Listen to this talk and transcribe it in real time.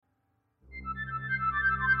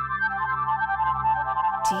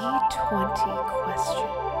D20 questions.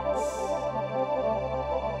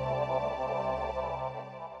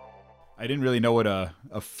 I didn't really know what a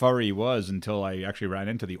furry was until I actually ran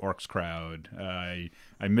into the Orcs crowd. I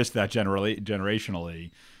missed that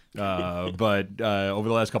generationally. But over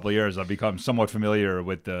the last couple of years, I've become somewhat familiar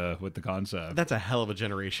with the concept. That's a hell of a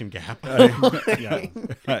generation gap. Yeah.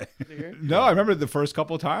 No, I remember the first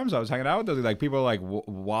couple of times I was hanging out with those, like people were like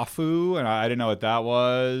wafu, and I didn't know what that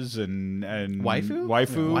was, and waifu,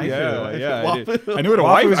 waifu, yeah. Wafu. I knew what a Wafu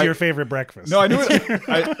wife was I- your favorite breakfast. No, I knew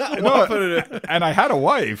it. And I had a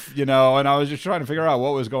wife, and I was just trying to figure out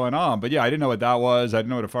what was going on. But yeah, I didn't know what that was. I didn't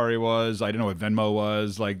know what a furry was. I didn't know what Venmo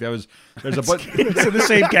was. Like there's a bunch. It's in the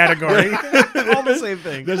same category. All the same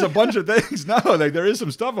thing. There's a bunch of things. No, like there is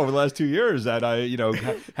some stuff over the last 2 years that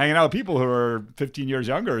hanging out with people who are 15 years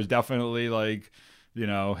younger is definitely like,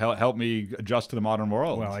 help me adjust to the modern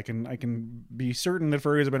world. Well, I can be certain that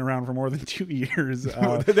furries have been around for more than 2 years. I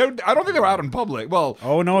don't think they were out in public. Well,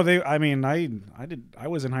 Oh no, I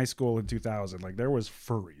was in high school in 2000. Like there was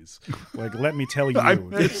furries. Like let me tell you.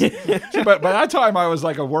 but by that time I was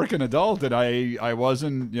like a working adult, and I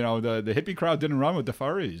wasn't, the hippie crowd didn't run with the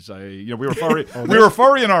furries. We were furry. We were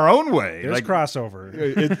furry in our own way. There's Like, crossover.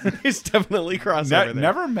 It's definitely crossover.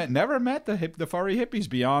 there. never met the furry hippies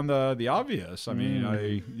beyond the obvious. I mean,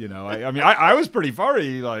 I was pretty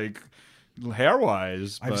furry, like hair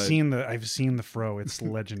wise. I've seen the fro. It's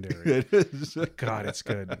legendary. It is. God, it's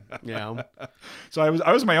good. Yeah. So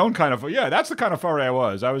I was my own kind of. Yeah, that's the kind of furry I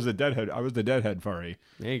was. I was the deadhead furry.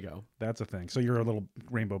 There you go. That's a thing. So you're a little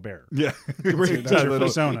rainbow bear. Yeah, That's your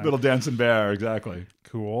persona. little dancing bear, exactly.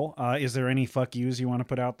 Cool. Is there any fuck yous you want to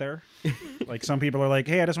put out there? Like some people are like,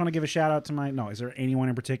 hey, I just want to give a shout out to my. No, is there anyone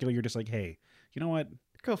in particular you're just like, hey, you know what?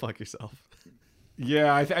 Go fuck yourself.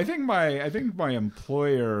 Yeah, I think my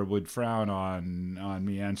employer would frown on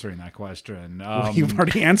me answering that question. You've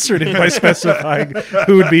already answered it by specifying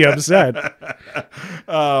who would be upset.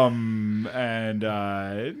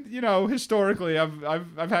 Historically,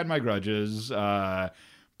 I've had my grudges.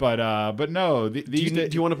 But no. Do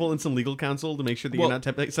you want to pull in some legal counsel to make sure that you're not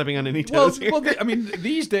stepping on any Well, toes here?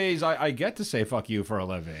 these days I get to say "fuck you" for a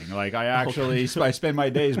living. Like I actually I spend my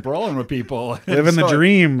days brawling with people, Living the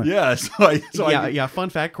dream. Yeah. Fun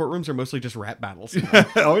fact: courtrooms are mostly just rap battles.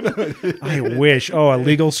 I wish. Oh, a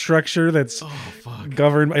legal structure that's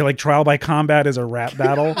governed by like trial by combat is a rap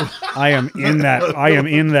battle. I am in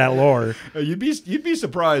that lore. You'd be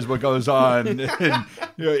surprised what goes on in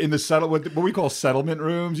the what we call settlement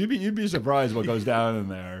rooms. You'd be surprised what goes down in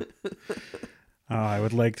there. I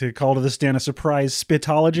would like to call to the stand a surprise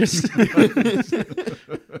spitologist.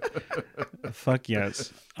 Fuck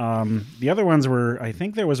yes. The other ones were, I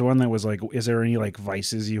think there was one that was like, is there any like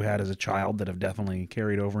vices you had as a child that have definitely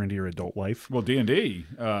carried over into your adult life? Well, D&D.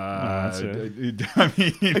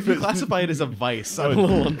 If you classify it as a vice, I'm a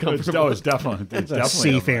little uncomfortable. It's definitely a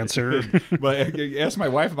safe answer. But ask my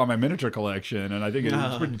wife about my miniature collection, and I think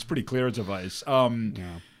it's pretty clear it's a vice.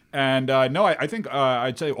 And no, I think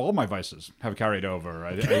I'd say all my vices have carried over.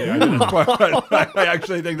 I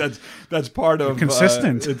actually think that's part of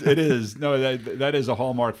consistent. It is. No, that is a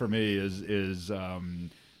hallmark for me. Is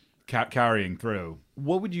carrying through.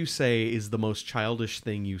 What would you say is the most childish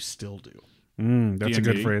thing you still do? That's D&D. a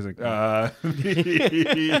good phrasing.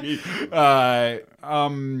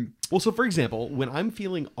 Well, so for example, when I'm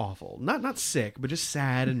feeling awful, not sick, but just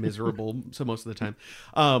sad and miserable, so most of the time,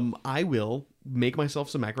 I will make myself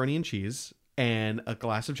some macaroni and cheese and a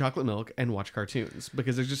glass of chocolate milk and watch cartoons,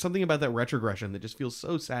 because there's just something about that retrogression that just feels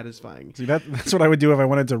so satisfying. See, that's what I would do if I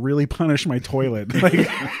wanted to really punish my toilet. Like,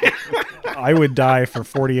 I would die for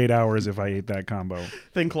 48 hours if I ate that combo.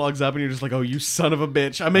 Thing clogs up and you're just like, oh, you son of a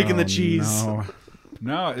bitch, I'm making the cheese. No.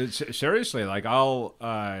 No, it's seriously, like when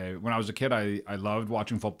I was a kid, I loved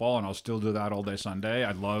watching football, and I'll still do that all day Sunday.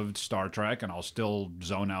 I loved Star Trek, and I'll still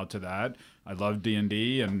zone out to that. I loved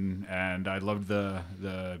D&D, and I loved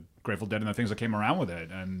the Grateful Dead and the things that came around with it,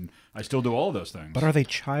 and I still do all of those things. But are they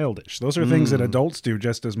childish? Those are things that adults do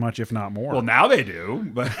just as much, if not more. Well, now they do,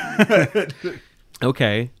 but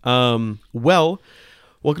Okay. Well,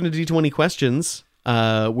 welcome to D20 Questions,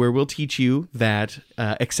 where we'll teach you that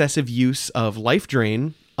excessive use of life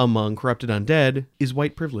drain among corrupted undead is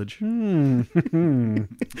white privilege.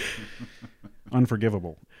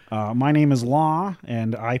 Unforgivable. My name is Law,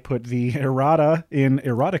 and I put the errata in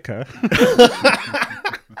erotica.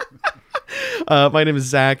 My name is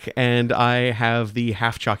Zach, and I have the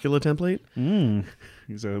half chocula template.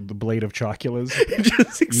 He's the blade of choculas.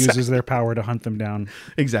 Just Uses their power to hunt them down.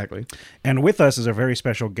 Exactly. And with us is a very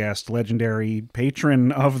special guest, legendary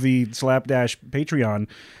patron of the Slapdash Patreon,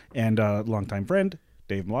 and longtime friend,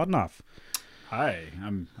 Dave Mlodinoff. Hi,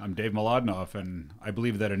 I'm Dave Molodnoff, and I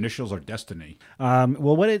believe that initials are destiny.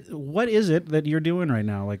 Well, what is it that you're doing right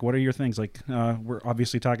now? Like, what are your things? Like, we're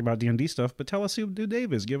obviously talking about D&D stuff, but tell us who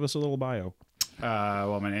Dave is. Give us a little bio.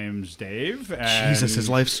 Well, my name's Dave. And Jesus, his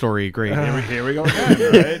life story, great. Here we go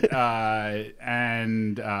again, right?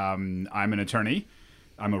 I'm an attorney.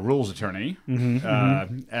 I'm a rules attorney,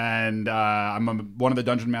 and I'm one of the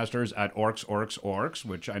dungeon masters at Orcs,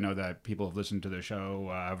 which I know that people have listened to the show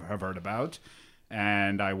have heard about.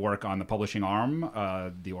 And I work on the publishing arm,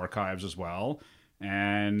 the archives as well.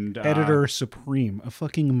 And Editor supreme, a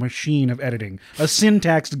fucking machine of editing, a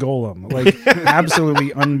syntaxed golem, like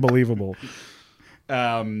absolutely unbelievable.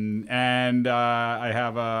 I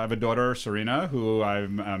have a daughter, Serena, who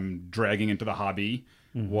I'm dragging into the hobby,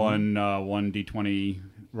 one D20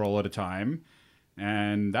 roll at a time,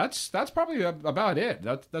 and that's probably about it.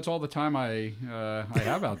 That's all the time I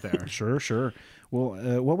have out there. Sure.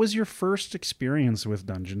 Well, what was your first experience with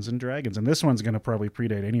Dungeons and Dragons? And this one's going to probably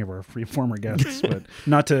predate any of our former guests, but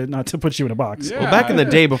not to put you in a box. Yeah. Well, back in the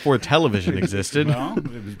day before television existed. Well, it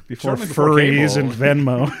was Before certainly furries cable. and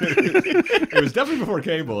Venmo. It was definitely before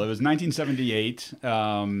cable. It was 1978,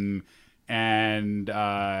 and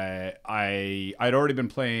I'd already been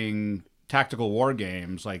playing tactical war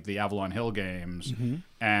games like the Avalon Hill games,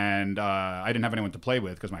 and I didn't have anyone to play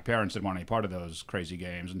with because my parents didn't want any part of those crazy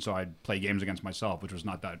games, and so I'd play games against myself, which was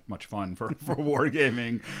not that much fun for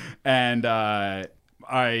wargaming. And I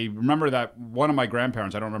remember that one of my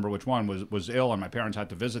grandparents, I don't remember which one, was ill, and my parents had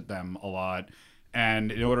to visit them a lot.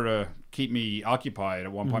 And in order to keep me occupied,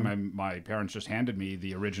 at one point my parents just handed me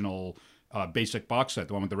the original basic box set,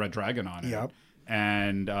 the one with the red dragon on it. Yep.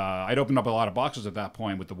 And I'd opened up a lot of boxes at that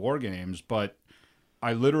point with the war games, but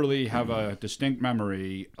I literally have a distinct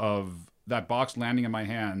memory of that box landing in my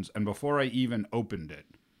hands, and before I even opened it,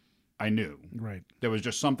 I knew. Right. There was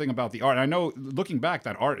just something about the art. I know, looking back,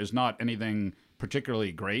 that art is not anything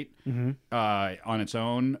particularly great on its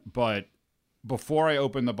own, but before I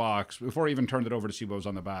opened the box, before I even turned it over to see what was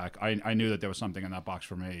on the back, I knew that there was something in that box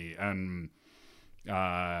for me, and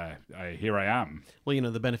here I am. Well,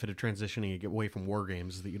 the benefit of transitioning away from war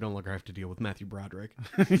games is that you no longer have to deal with Matthew Broderick.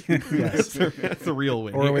 Yes. That's the real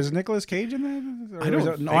win. Or was Nicolas Cage in that? Or I don't was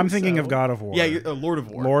it- no, think I'm thinking so. of God of War. Yeah, Lord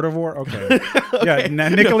of War. Lord of War? Okay. Yeah,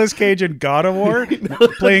 Nicolas Cage in God of War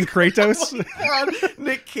playing Kratos.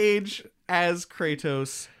 Nick Cage as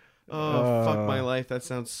Kratos. Oh, fuck my life. That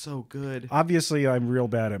sounds so good. Obviously, I'm real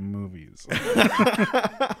bad at movies.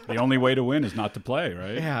 The only way to win is not to play,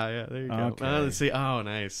 right? Yeah, there you go. Okay. Let's see. Oh,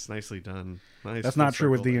 nice. Nicely done. Nice. That's not true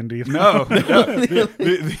with circle D&D. No,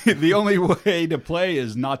 the only way to play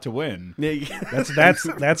is not to win. there.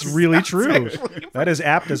 That's really true. That is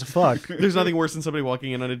apt as fuck. There's nothing worse than somebody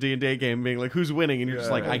walking in on a D&D game being like, who's winning? And you're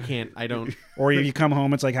just like, I don't. Or you come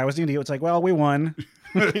home, it's like, how was D&D? It's like, well, we won.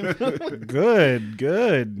 Good.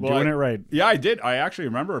 Well, Doing it right. Yeah, I did. I actually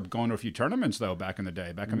remember going to a few tournaments though back in the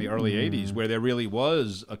day, back in the early '80s, where there really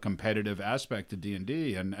was a competitive aspect to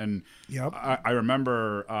D&D. And Yep. I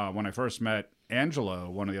remember when I first met Angelo,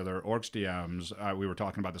 one of the other Orcs DMs, we were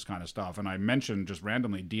talking about this kind of stuff, and I mentioned just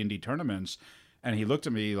randomly D&D tournaments, and he looked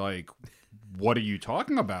at me like, "What are you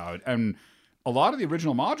talking about?" And a lot of the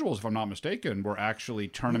original modules, if I'm not mistaken, were actually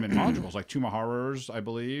tournament modules, like Tomb of Horrors, I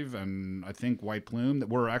believe, and I think White Plume, that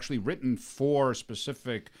were actually written for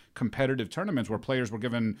specific competitive tournaments where players were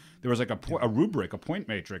given, there was like a rubric, a point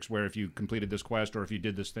matrix, where if you completed this quest or if you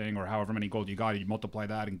did this thing or however many gold you got, you multiply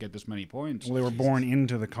that and get this many points. Well, they were born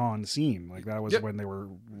into the con scene. Like, that was Yep. when they were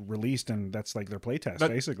released, and that's like their playtest,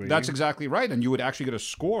 basically. That's exactly right, and you would actually get a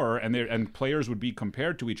score, and players would be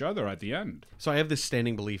compared to each other at the end. So I have this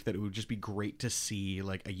standing belief that it would just be great to see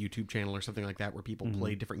like a YouTube channel or something like that where people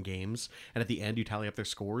play different games, and at the end you tally up their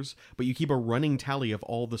scores, but you keep a running tally of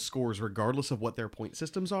all the scores regardless of what their point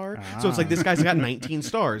systems are. So it's like, this guy's got 19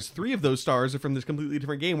 stars. 3 of those stars are from this completely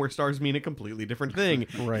different game where stars mean a completely different thing.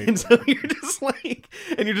 Right. And so you're just like,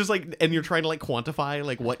 and you're trying to like quantify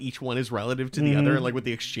like what each one is relative to the other, and like what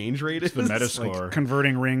the exchange rate is. The meta score.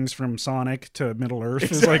 Converting rings from Sonic to Middle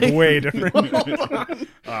Earth is like way different.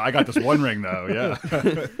 I got this one ring though,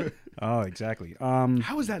 yeah. Oh, exactly.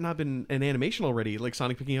 How has that not been an animation already? Like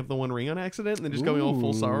Sonic picking up the one ring on accident and then just going all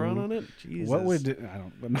full Sauron on it? Jesus. What would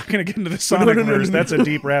I'm not going to get into the Sonic verse. That's a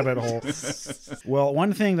deep rabbit hole. Well,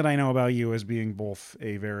 one thing that I know about you as being both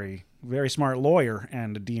a very very smart lawyer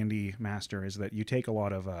and a D&D master is that you take a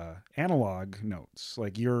lot of analog notes.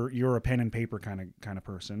 Like you're a pen and paper kind of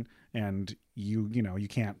person, and you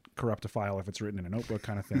can't corrupt a file if it's written in a notebook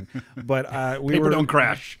kind of thing. But Paper don't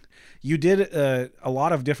crash. You did a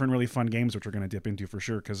lot of different really fun games, which we're going to dip into for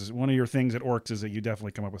sure, because one of your things at Orcs is that you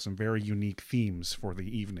definitely come up with some very unique themes for the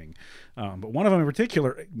evening. But one of them in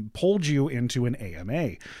particular pulled you into an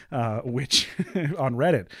AMA, which on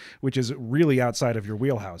Reddit, which is really outside of your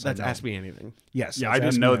wheelhouse. That's Ask Me Anything. Yes. Yeah, I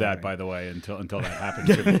didn't know that, by the way, until that happened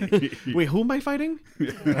to me. Wait, who am I fighting?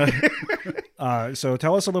 So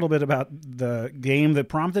tell us a little bit about the game that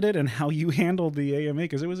prompted it and how you handled the AMA,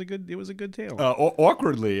 because it was a good tale.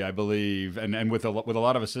 Awkwardly, I believe, and with a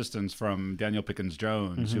lot of assistance from Daniel Pickens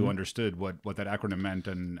Jones, who understood what that acronym meant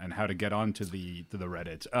and how to get onto the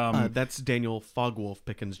Reddit. That's Daniel Fogwolf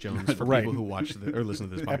Pickens Jones for people who watch or listen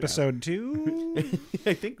to this podcast. Episode 2,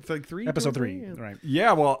 I think it's like 3. Episode 3, right?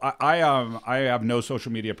 Yeah, well, I have no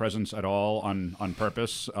social media presence at all on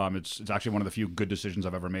purpose. It's actually one of the few good decisions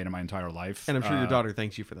I've ever made in my entire life. And I'm sure your daughter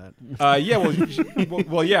thanks you for that.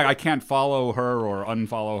 Yeah, I can't follow her or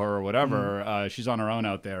unfollow her or whatever. She's on her own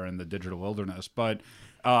out there in the digital wilderness. But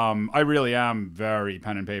I really am very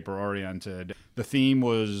pen and paper oriented. The theme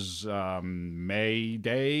was May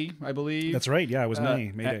Day, I believe. That's right. Yeah, it was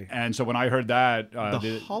May Day. And so when I heard that,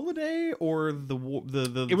 the holiday or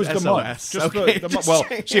the it was SOS? the month. Just okay, the month. Well,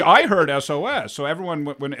 see, I heard SOS. So everyone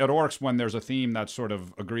when at Orcs, when there's a theme that's sort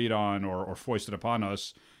of agreed on or foisted upon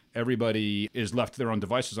us, everybody is left to their own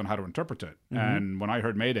devices on how to interpret it. And when I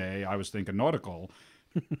heard Mayday, I was thinking nautical.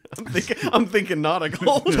 I'm thinking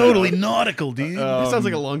nautical. Totally nautical, dude. This sounds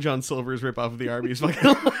like a Long John Silver's ripoff of the Arby's.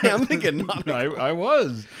 I'm thinking nautical. I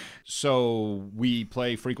was. So we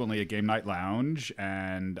play frequently at Game Night Lounge,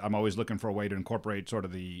 and I'm always looking for a way to incorporate sort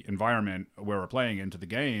of the environment where we're playing into the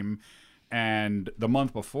game. And the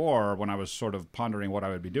month before, when I was sort of pondering what I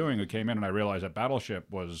would be doing, I came in and I realized that Battleship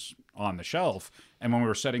was on the shelf. And when we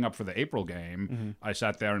were setting up for the April game, I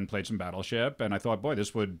sat there and played some Battleship, and I thought, boy,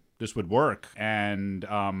 this would work. And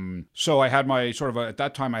so I had my sort of at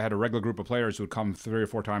that time I had a regular group of players who would come 3 or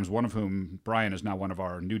 4 times. One of whom, Brian, is now one of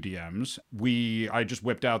our new DMs. I just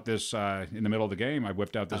whipped out this in the middle of the game. I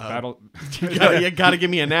whipped out this battle. You got to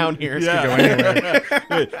give me a noun here.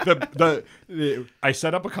 I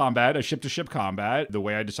set up a combat, a ship-to-ship combat. The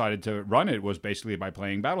way I decided to run it was basically by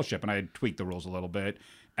playing Battleship, and I had tweaked the rules a little bit.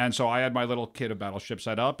 And so I had my little kit of Battleship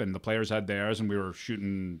set up, and the players had theirs, and we were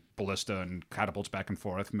shooting ballista and catapults back and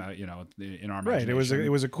forth, in our imagination. Right. It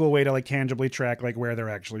was a cool way to like tangibly track like where they're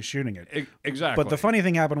actually shooting it. Exactly. But the funny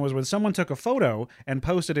thing happened was when someone took a photo and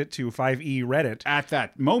posted it to 5e Reddit at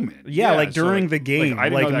that moment. Yeah, like during the game,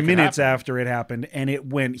 like minutes after it happened, and it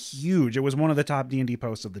went huge. It was one of the top D&D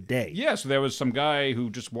posts of the day. Yeah, so there was some guy who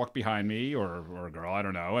just walked behind me, or a girl, I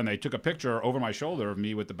don't know, and they took a picture over my shoulder of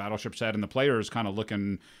me with the Battleship set, and the players kind of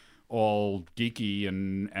looking all geeky,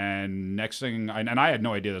 and next thing, and I had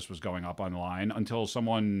no idea this was going up online until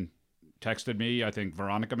someone texted me. I think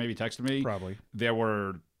Veronica maybe texted me. Probably. There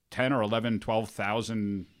were 10 or 11,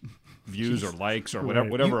 12,000 views or likes or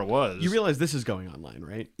whatever it was. You realize this is going online,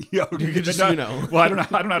 right? Yeah, Well, I don't know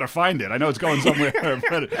how to find it. I know it's going somewhere,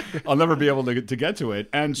 but I'll never be able to get to it.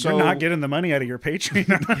 And so you're not getting the money out of your Patreon.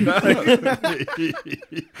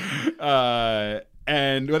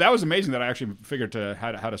 And that was amazing that I actually figured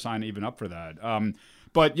how to sign even up for that.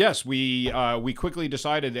 But yes, we quickly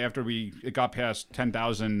decided after it got past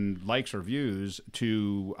 10,000 likes or views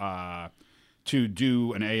to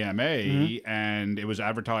do an AMA, and it was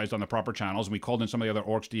advertised on the proper channels. And we called in some of the other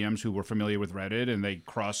Orcs DMs who were familiar with Reddit, and they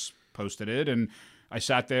cross-posted it. And I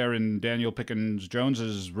sat there in Daniel Pickens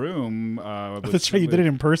Jones's room. That's right. You did it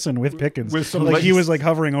in person with Pickens. With some he was like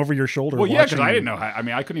hovering over your shoulder. Well, yeah, because I didn't know how. I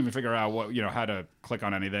mean, I couldn't even figure out how to click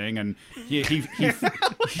on anything. And he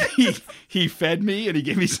fed me, and he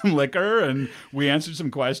gave me some liquor, and we answered some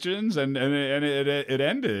questions, and it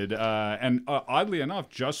ended. And oddly enough,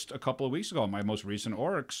 just a couple of weeks ago, my most recent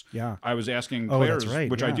Orcs, I was asking players,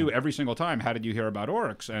 which I do every single time, how did you hear about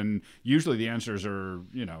Orcs? And usually the answers are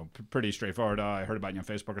pretty straightforward. I heard about you on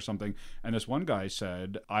Facebook or something. And this one guy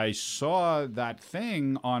said, I saw that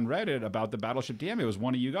thing on Reddit about the Battleship DM. It was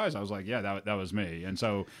one of you guys. I was like, yeah, that was me. And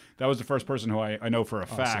so that was the first person who I know for a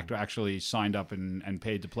fact who actually signed up and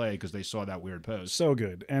paid to play because they saw that weird post. So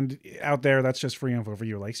good. And out there, that's just free info for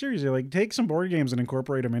you. Like, seriously, like take some board games and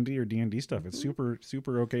incorporate them into your D&D stuff. It's super,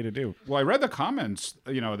 super okay to do. Well, I read the comments,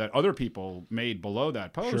 that other people made below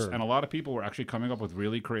that post. Sure. And a lot of people were actually coming up with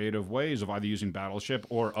really creative ways of either using Battleship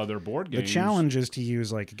or other board games. The challenge is to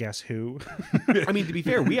use like Guess Who. I mean, to be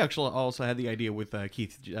fair, we actually also had the idea with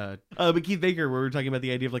Keith, but Keith Baker, where we were talking about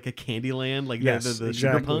the idea of like a Candyland, like Yes, the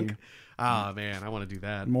exactly. Cyberpunk. Ah, man, I want to do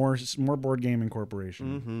that. more board game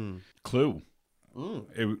incorporation. Mm-hmm. Clue.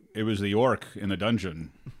 It was the orc in the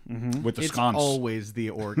dungeon with the It's sconce. always the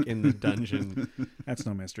orc in the dungeon. That's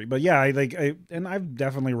no mystery. But yeah, and I've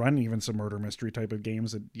definitely run even some murder mystery type of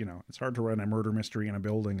games that, it's hard to run a murder mystery in a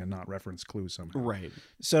building and not reference Clue somehow. Right.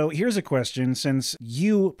 So here's a question. Since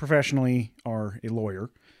you professionally are a lawyer,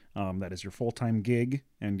 that is your full-time gig,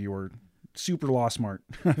 and you're super law smart.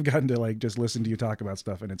 I've gotten to like just listen to you talk about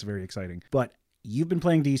stuff, and it's very exciting. But you've been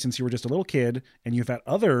playing D since you were just a little kid, and you've had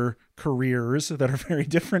other careers that are very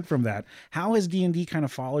different from that. How has D&D kind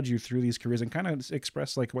of followed you through these careers, and kind of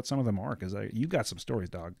express like what some of them are? Because you got some stories,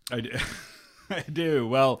 dog. I do. I do.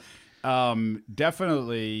 Well,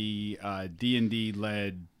 definitely D&D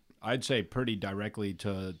led, I'd say, pretty directly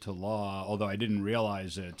to law, although I didn't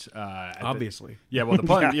realize it. Obviously. Yeah, well, the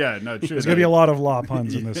pun, no, true. There's going to be a lot of law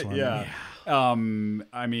puns in this one. Yeah.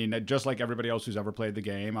 I mean, just like everybody else who's ever played the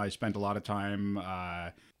game, I spent a lot of time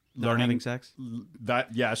learning having sex. That,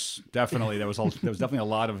 yes, definitely. There was definitely a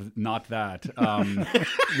lot of not that.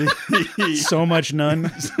 So much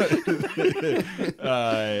none.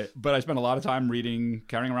 But I spent a lot of time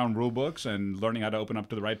carrying around rule books and learning how to open up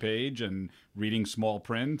to the right page and reading small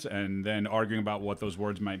print and then arguing about what those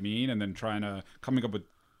words might mean and then coming up with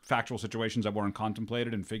factual situations that weren't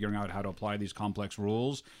contemplated and figuring out how to apply these complex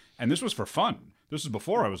rules. And this was for fun. This is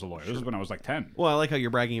before I was a lawyer. This is when I was like 10. Well, I like how you're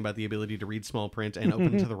bragging about the ability to read small print and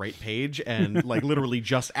open to the right page, and like literally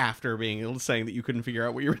just after saying that you couldn't figure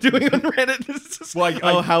out what you were doing on Reddit. It's just,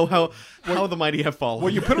 Well, how the mighty have fallen.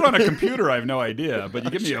 Well, you put it on a computer, I have no idea. But you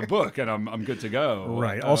give me a book, and I'm good to go.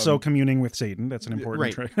 Right. Also, communing with Satan. That's an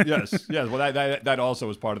important right. trait. Yes. Well, that also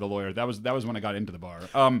was part of the lawyer. That was when I got into the bar.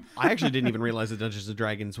 I actually didn't even realize that Dungeons and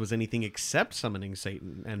Dragons was anything except summoning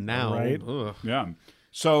Satan, and now, Right. ugh. Yeah.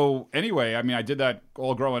 So anyway, I mean, I did that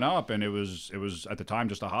all growing up, and it was at the time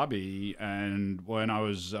just a hobby. And when I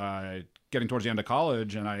was getting towards the end of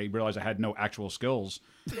college, and I realized I had no actual skills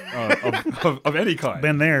of any kind.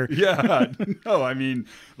 Been there. Yeah. No, I mean,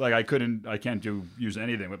 like I can't use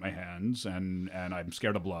anything with my hands, and I'm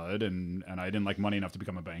scared of blood, and I didn't like money enough to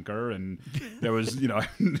become a banker, and there was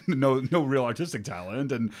no real artistic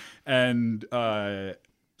talent, and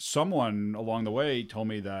someone along the way told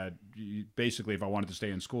me that basically if I wanted to stay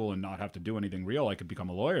in school and not have to do anything real, I could become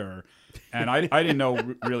a lawyer. And I didn't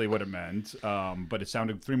know really what it meant, but it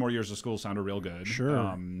sounded 3 more years of school sounded real good.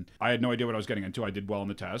 Sure. I had no idea what I was getting into. I did well in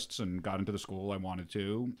the tests and got into the school I wanted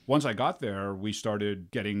to. Once I got there, we started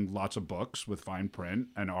getting lots of books with fine print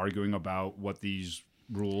and arguing about what these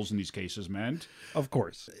rules in these cases meant. Of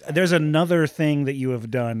course. There's another thing that you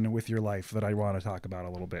have done with your life that I want to talk about a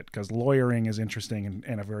little bit, because lawyering is interesting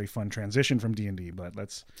and a very fun transition from D&D, but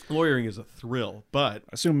let's... Lawyering is a thrill, but...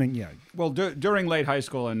 Assuming, yeah. Well, during late high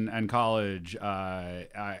school and college, I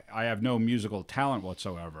have no musical talent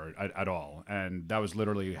whatsoever at all. And that was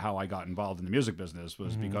literally how I got involved in the music business,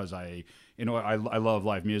 was because I love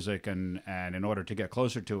live music, and in order to get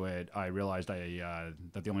closer to it, I realized that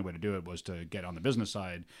the only way to do it was to get on the business side.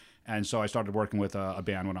 And so I started working with a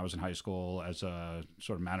band when I was in high school as a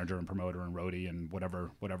sort of manager and promoter and roadie and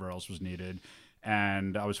whatever else was needed.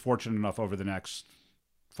 And I was fortunate enough over the next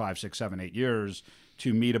 5, 6, 7, 8 years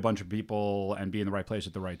to meet a bunch of people and be in the right place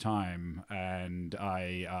at the right time. And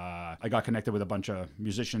I got connected with a bunch of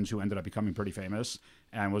musicians who ended up becoming pretty famous,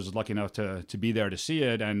 and was lucky enough to be there to see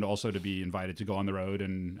it, and also to be invited to go on the road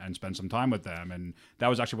and spend some time with them. And that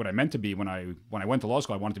was actually what I meant to be when I went to law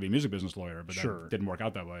school. I wanted to be a music business lawyer, but Sure. that didn't work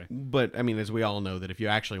out that way. But, I mean, as we all know, that if you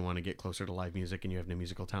actually want to get closer to live music and you have no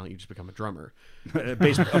musical talent, you just become a drummer. A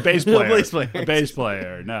bass player. A bass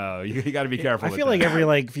player. No, you got to be careful. I with feel that. like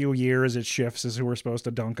every few years it shifts as who we're supposed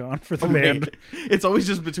to dunk on for the band. It's always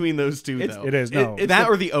just between those two, though. It is, no. That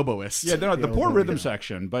or the oboist. Yeah, the poor oboe, rhythm yeah.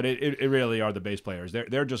 section, but it really are the bass players.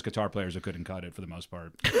 They're just guitar players who couldn't cut it for the most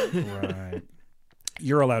part. Right.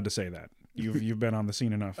 You're allowed to say that. You've been on the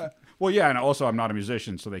scene enough. Well, yeah, and also I'm not a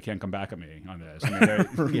musician, so they can't come back at me on this. I mean,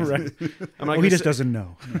 Yes. Right. I'm not He gonna just say- doesn't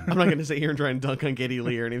know. I'm not going to sit here and try and dunk on Geddy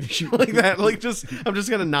Lee or anything like that. I'm just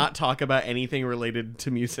going to not talk about anything related to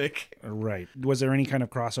music. Right. Was there any kind of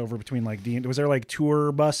crossover between like D&D? Was there like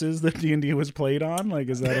tour buses that D&D was played on? Like,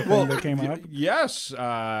 is that a thing that came up? Yes, the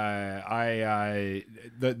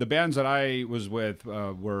bands that I was with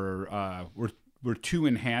were too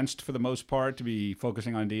enhanced for the most part to be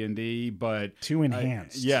focusing on D&D, but Too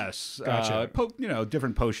enhanced. yes, Gotcha.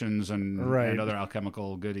 different potions and Right. other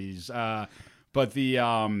alchemical goodies. But the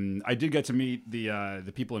I did get to meet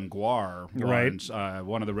the people in Guar Right. once.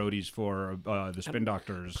 One of the roadies for the Spin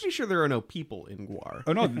Doctors. Pretty sure there are no people in Guar.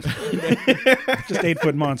 Oh no, Just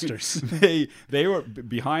 8-foot monsters. they were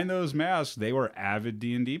behind those masks. They were avid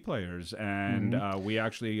D&D players, and we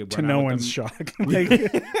actually went To out no with one's them. shock. Like,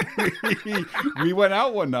 We went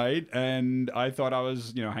out one night, and I thought I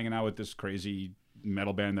was hanging out with this crazy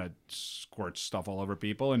metal band that squirts stuff all over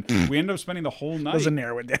people, and we ended up spending the whole night. doesn't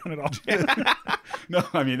narrow it down at all. No,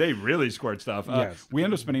 I mean they really squirt stuff. Yes. We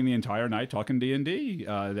ended up spending the entire night talking D&D,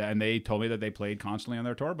 and they told me that they played constantly on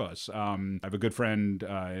their tour bus. I have a good friend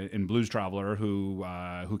in Blues Traveler who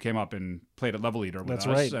came up and played at Level Eater with That's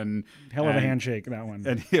us. right. And Hell of a and- handshake, that one.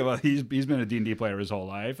 And he's been a D&D player his whole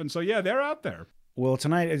life, and so yeah, they're out there. Well,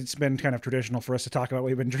 tonight it's been kind of traditional for us to talk about what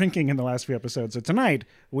we've been drinking in the last few episodes. So tonight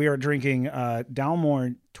we are drinking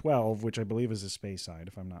Dalmore 12, which I believe is a Space Side,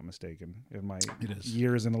 if I'm not mistaken. If my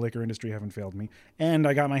years in the liquor industry haven't failed me. And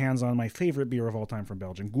I got my hands on my favorite beer of all time from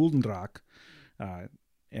Belgium, Guldendrak.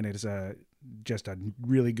 And it is just a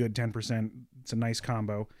really good 10%. It's a nice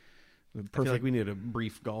combo. I feel like we need a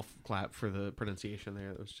brief golf clap for the pronunciation there.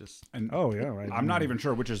 That was just... Oh, yeah, right. I'm not even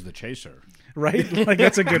sure which is the chaser. Right? Like,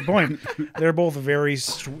 that's a good point. They're both very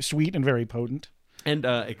sweet and very potent. And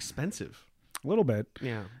expensive. A little bit.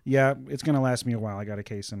 Yeah. Yeah, it's going to last me a while. I got a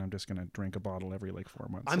case, and I'm just going to drink a bottle every, 4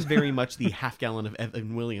 months. I'm very much the half gallon of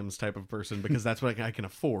Evan Williams type of person because that's what I can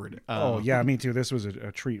afford. Oh yeah, me too. This was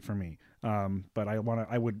a treat for me. But I'm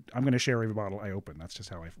going to share every bottle I open. That's just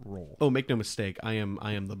how I roll. Oh, make no mistake, I am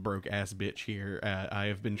the broke ass bitch here. I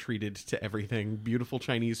have been treated to everything: beautiful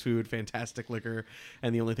Chinese food, fantastic liquor,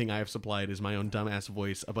 and the only thing I have supplied is my own dumbass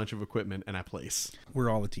voice, a bunch of equipment, and a place.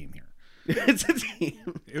 We're all a team here. It's a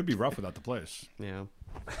team. It would be rough without the place. Yeah.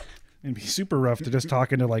 It'd be super rough to just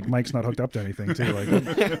talk into Mike's not hooked up to anything too.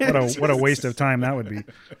 What a waste of time that would be.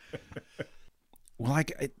 Well,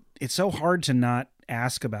 it's so hard to not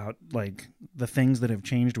ask about the things that have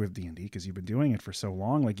changed with D&D because you've been doing it for so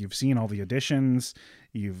long. You've seen all the additions.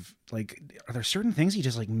 Are there certain things you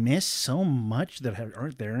just miss so much that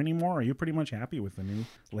aren't there anymore? Are you pretty much happy with the new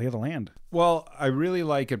lay of the land? Well, I really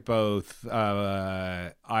like it both.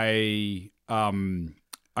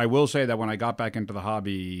 I will say that when I got back into the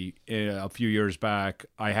hobby a few years back,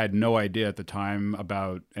 I had no idea at the time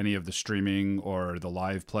about any of the streaming or the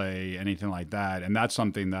live play, anything like that. And that's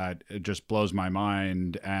something that it just blows my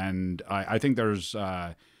mind. And I think there's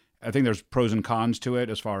pros and cons to it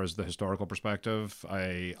as far as the historical perspective.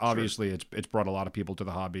 Obviously it's brought a lot of people to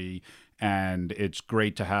the hobby, and it's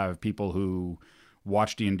great to have people who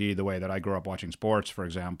watch D&D the way that I grew up watching sports, for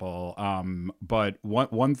example. But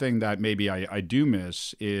one thing that maybe I do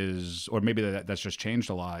miss is, or maybe that's just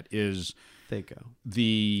changed a lot, is Thaco.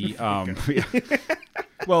 the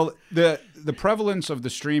well, the prevalence of the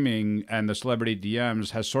streaming and the celebrity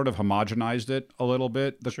DMs has sort of homogenized it a little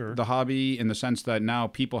bit, the hobby, in the sense that now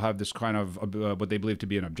people have this kind of what they believe to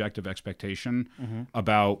be an objective expectation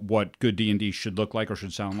about what good D&D should look like or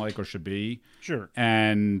should sound like or should be. Sure.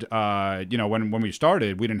 And when we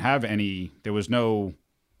started, we didn't have any. There was no.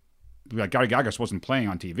 Gygax wasn't playing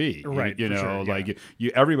on TV, right?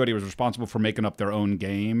 Everybody was responsible for making up their own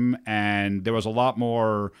game, and there was a lot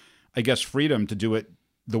more, I guess, freedom to do it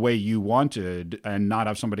the way you wanted and not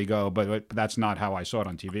have somebody go, but that's not how I saw it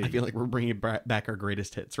on TV. I feel like we're bringing back our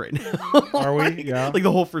greatest hits right now. Are we? Yeah.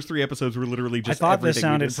 The whole first 3 episodes were literally just. I thought this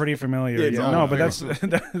sounded pretty familiar. Yeah, no, but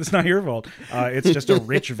that's not your fault. It's just a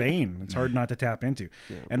rich vein. It's hard not to tap into.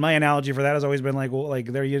 Yeah. And my analogy for that has always been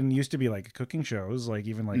there used to be cooking shows,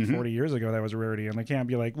 even 40 years ago that was a rarity, and they can't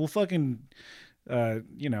be fucking.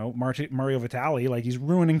 Mario Vitale, he's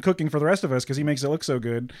ruining cooking for the rest of us because he makes it look so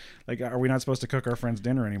good. Are we not supposed to cook our friends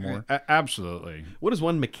dinner anymore? Absolutely. What is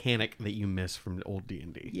one mechanic that you miss from old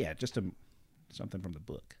D&D? Yeah, just something from the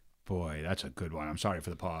book. Boy, that's a good one. I'm sorry for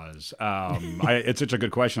the pause. It's such a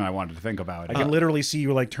good question. I wanted to think about. I can literally see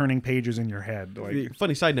you turning pages in your head.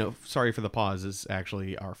 Funny side note, sorry for the pause is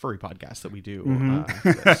actually our furry podcast that we do.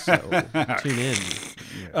 So tune in.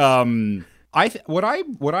 Yes.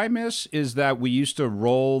 What I miss is that we used to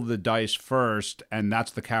roll the dice first, and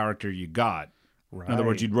that's the character you got. Right. In other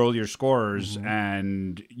words, you'd roll your scores,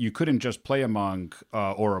 and you couldn't just play a monk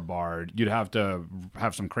or a bard. You'd have to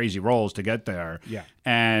have some crazy rolls to get there. Yeah.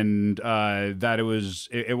 and that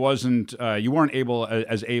it wasn't you weren't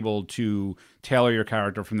able to tailor your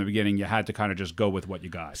character from the beginning. You had to kind of just go with what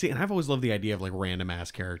you got. See, and I've always loved the idea of like random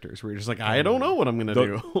ass characters where you're just like, I don't know what I'm gonna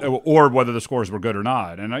do, or whether the scores were good or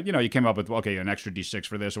not. And you came up with an extra d6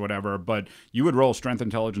 for this or whatever, but you would roll strength,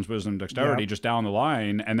 intelligence, wisdom, dexterity just down the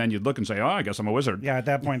line, and then you'd look and say, oh, I guess I'm a wizard. Yeah, at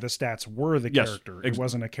that point the stats were the character. It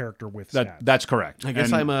wasn't a character with stats. That's correct. I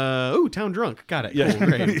guess I'm town drunk. Got it. Yeah. Cool,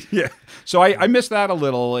 great. Yeah. So I miss that a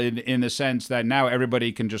little in the sense that now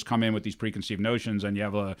everybody can just come in with these preconceived notions, and you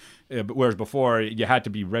have whereas before you had to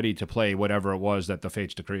be ready to play whatever it was that the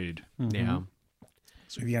fates decreed. Yeah.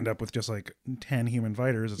 So if you end up with just like 10 human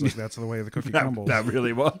fighters, it's like that's the way the cookie crumbles. That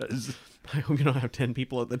really was. I hope you don't have 10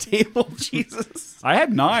 people at the table. Jesus. I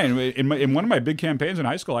had 9 in one of my big campaigns in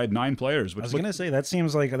high school. I had 9 players. I was gonna say that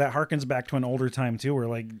seems like that harkens back to an older time too, where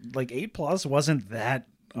like 8+ wasn't that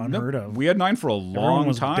unheard of. We had 9 for a long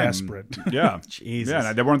was time. Desperate. Yeah. Jesus.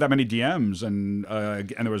 Yeah. There weren't that many DMs, and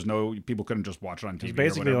there was people couldn't just watch it on TV. It's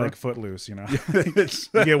basically or whatever. like Footloose, you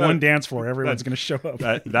get one dance floor, everyone's going to show up.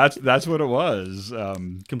 That's what it was.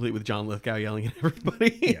 Complete with John Lithgow yelling at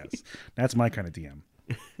everybody. Yes, that's my kind of DM.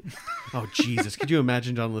 Oh Jesus! Could you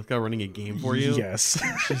imagine John Lithgow running a game for you? Yes.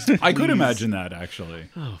 I could imagine that actually.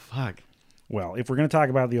 Oh fuck. Well, if we're going to talk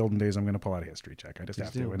about the olden days, I'm going to pull out a history check. I just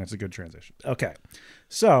have to, and it's a good transition. Okay.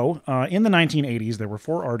 So, in the 1980s, there were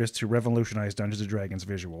 4 artists who revolutionized Dungeons & Dragons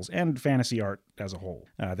visuals and fantasy art as a whole.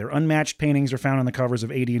 Their unmatched paintings are found on the covers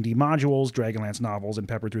of AD&D modules, Dragonlance novels, and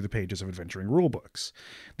peppered through the pages of adventuring rulebooks.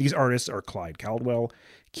 These artists are Clyde Caldwell,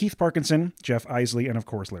 Keith Parkinson, Jeff Isley, and of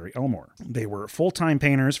course Larry Elmore. They were full-time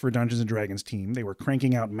painters for Dungeons & Dragons team. They were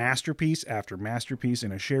cranking out masterpiece after masterpiece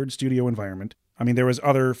in a shared studio environment. I mean, there was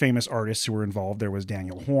other famous artists who were involved. There was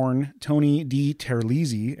Daniel Horn, Tony D.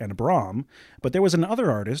 Terlizzi, and Brahm. But there was another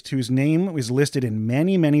artist whose name was listed in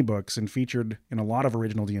many, many books and featured in a lot of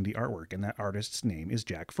original D&D artwork, and that artist's name is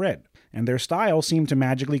Jack Fred. And their style seemed to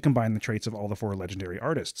magically combine the traits of all the 4 legendary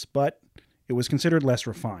artists, but it was considered less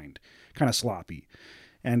refined, kind of sloppy.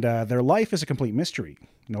 And their life is a complete mystery.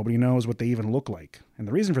 Nobody knows what they even look like. And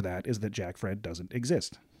the reason for that is that Jack Fred doesn't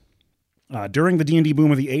exist. During the D&D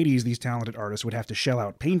boom of the 80s, these talented artists would have to shell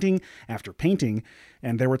out painting after painting,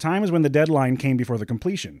 and there were times when the deadline came before the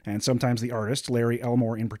completion, and sometimes the artist, Larry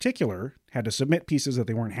Elmore in particular, had to submit pieces that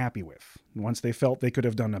they weren't happy with, once they felt they could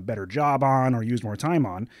have done a better job on or used more time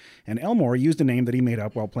on, and Elmore used a name that he made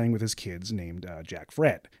up while playing with his kids named Jack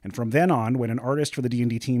Fred. And from then on, when an artist for the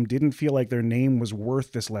D&D team didn't feel like their name was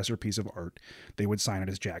worth this lesser piece of art, they would sign it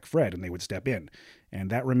as Jack Fred, and they would step in. And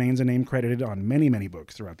that remains a name credited on many, many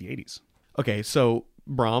books throughout the 80s. Okay, so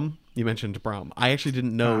Brahm, you mentioned Brahm. I actually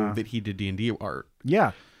didn't know that he did D&D art.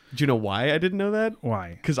 Yeah. Do you know why I didn't know that?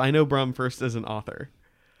 Why? Because I know Brahm first as an author.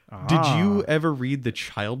 Did you ever read The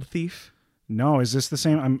Child Thief? No, is this the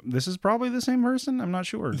same? This is probably the same person? I'm not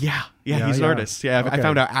sure. Yeah, he's an artist. Yeah, I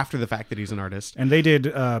found out after the fact that he's an artist. And they did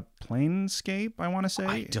Planescape, I want to say.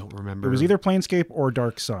 I don't remember. It was either Planescape or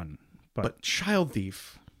Dark Sun. But Child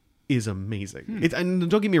Thief is amazing. And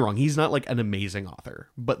don't get me wrong, he's not like an amazing author,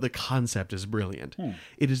 but the concept is brilliant.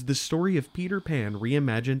 It is the story of Peter Pan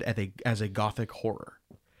reimagined as a gothic horror.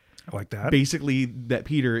 I like that. Basically, that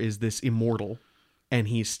Peter is this immortal, and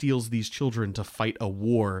he steals these children to fight a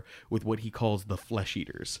war with what he calls the Flesh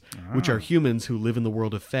Eaters, which are humans who live in the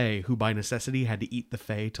world of Fae, who by necessity had to eat the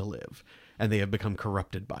Fae to live, and they have become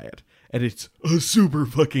corrupted by it. And it's super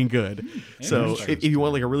fucking good. So if you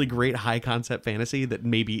want like a really great high concept fantasy that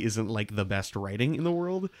maybe isn't like the best writing in the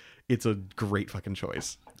world, it's a great fucking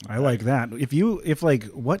choice. I like that. If like,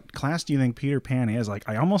 what class do you think Peter Pan is? Like,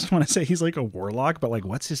 I almost want to say he's like a warlock, but like,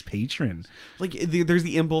 what's his patron? Like, there's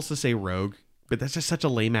the impulse to say rogue, but that's just such a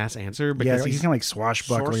lame ass answer. Because he's kind of like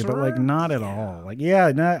swashbuckling, but sorcerer? like not at all. Like,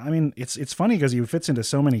 I mean, it's funny because he fits into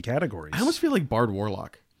so many categories. I almost feel like Bard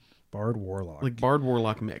Warlock. Bard Warlock. Like Bard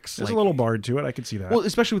Warlock mix. There's like, a little bard to it. I could see that. Well,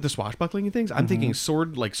 especially with the swashbuckling and things. I'm thinking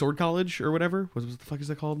sword College or whatever. What the fuck is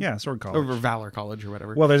that called? Yeah, Sword College. Or Valor College or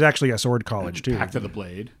whatever. Well, there's actually a Sword College too. Back to the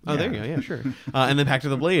Blade. Oh, there you go. Yeah, sure. And then Back to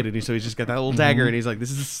the Blade, and so he's just got that little dagger, and he's like,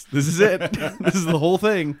 "This is it. This is the whole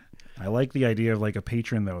thing." I like the idea of like a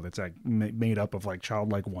patron though that's like made up of like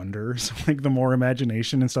childlike wonder. So like the more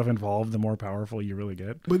imagination and stuff involved, the more powerful you really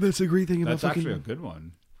get. But that's a great thing about That's actually a good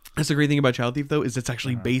one. That's the great thing about Child Thief, though, is it's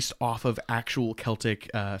actually based off of actual Celtic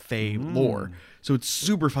Fae lore. So it's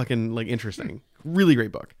super fucking like interesting. Really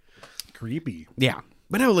great book. Creepy. Yeah.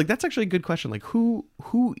 But no, like that's actually a good question. Like who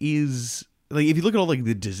is like if you look at all like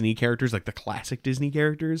the Disney characters, like the classic Disney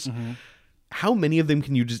characters, how many of them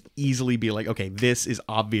can you just easily be like, okay, this is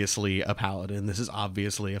obviously a paladin, this is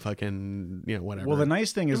obviously a fucking, whatever. Well, the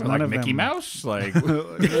nice thing is none like of Mickey them. Mouse, like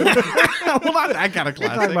well, not that kind of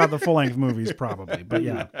Talk classic. about the full length movies, probably, but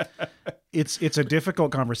yeah, it's a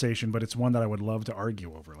difficult conversation, but it's one that I would love to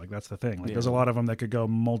argue over. Like that's the thing. Like there's a lot of them that could go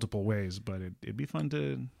multiple ways, but it'd be fun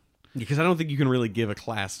to. Because I don't think you can really give a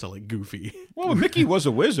class to like Goofy. well, Mickey was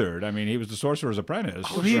a wizard. I mean, he was the Sorcerer's Apprentice.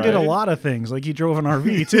 Well, he did a lot of things. Like he drove an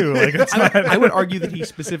RV too. Like it's not. I would argue that he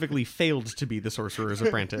specifically failed to be the Sorcerer's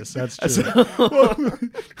Apprentice. That's true.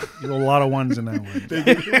 There's a lot of ones in that one.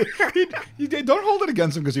 Don't hold it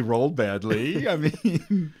against him because he rolled badly. I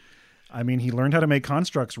mean, he learned how to make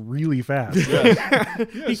constructs really fast.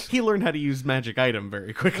 He learned how to use magic item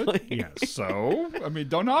very quickly. Yes. so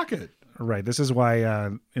don't knock it. Right. This is why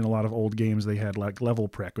in a lot of old games they had like level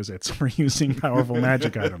prerequisites for using powerful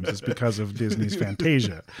magic items. It's because of Disney's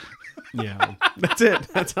Fantasia. Yeah. That's it.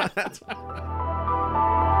 That's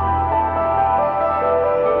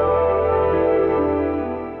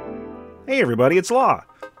Hey everybody, it's Law.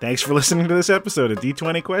 Thanks for listening to this episode of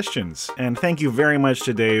D20 Questions, and thank you very much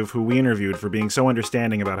to Dave, who we interviewed, for being so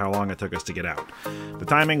understanding about how long it took us to get out. The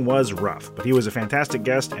timing was rough, but he was a fantastic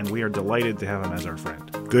guest, and we are delighted to have him as our friend.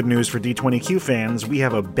 Good news for D20Q fans, we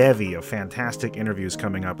have a bevy of fantastic interviews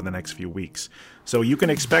coming up in the next few weeks, so you can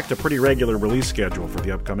expect a pretty regular release schedule for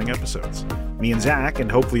the upcoming episodes. Me and Zach,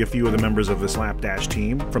 and hopefully a few of the members of the Slapdash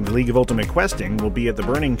team from the League of Ultimate Questing, will be at the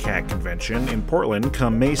Burning Cat Convention in Portland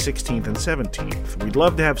come May 16th and 17th. We'd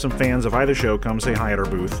love to have some fans of either show come say hi at our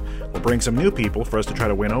booth. We'll bring some new people for us to try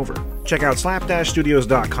to win over. Check out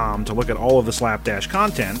slapdashstudios.com to look at all of the Slapdash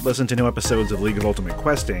content, listen to new episodes of League of Ultimate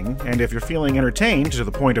Questing, and if you're feeling entertained to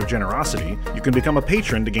the point of generosity, you can become a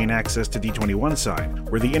patron to gain access to D21 side,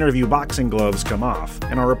 where the interview boxing gloves come off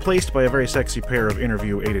and are replaced by a very sexy pair of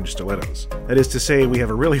interview 8-inch stilettos. That is to say, we have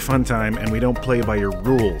a really fun time and we don't play by your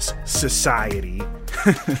rules, society.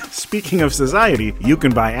 Speaking of society, you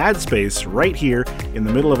can buy ad space right here in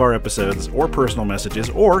the middle of our episodes or personal messages,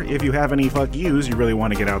 or if you have any fuck yous you really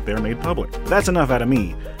want to get out there made public. That's enough out of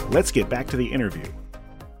me. Let's get back to the interview.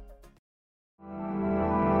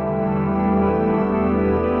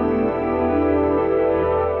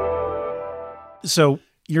 So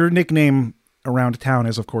your nickname around town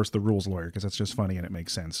is, of course, the rules lawyer, because that's just funny and it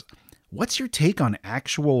makes sense. What's your take on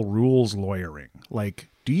actual rules lawyering? Like,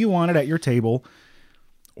 do you want it at your table,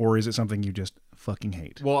 or is it something you just fucking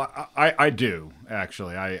hate? Well, I do,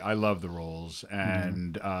 actually. I love the rules,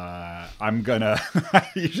 and I'm gonna...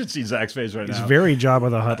 you should see Zach's face right now. It's very Jabba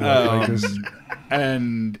the Hutt like this.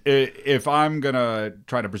 And if I'm gonna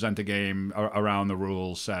try to present the game around the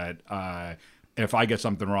rule set, if I get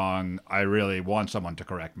something wrong, I really want someone to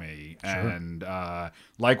correct me. Sure. And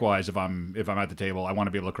likewise, if I'm at the table, I want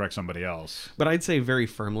to be able to correct somebody else. But I'd say very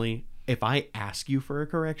firmly, if I ask you for a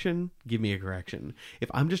correction, give me a correction. If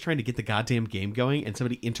I'm just trying to get the goddamn game going and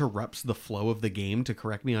somebody interrupts the flow of the game to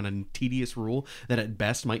correct me on a tedious rule that at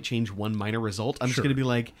best might change one minor result, I'm just going to be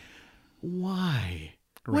like, why?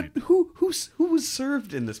 Right. What? Who was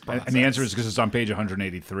served in this process? And the answer is because it's on page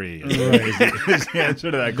 183. Is the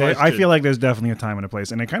answer to that question. I feel like there's definitely a time and a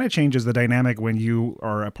place, and it kind of changes the dynamic when you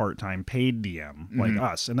are a part-time paid DM like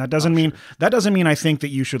us. And that doesn't mean I think that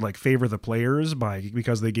you should like favor the players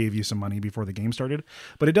because they gave you some money before the game started.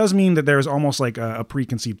 But it does mean that there's almost like a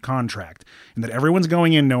preconceived contract, and that everyone's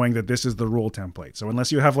going in knowing that this is the rule template. So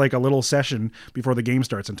unless you have like a little session before the game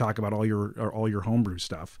starts and talk about all your homebrew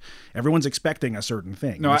stuff, everyone's expecting a certain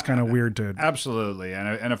thing. No, it's kind of weird to absolutely,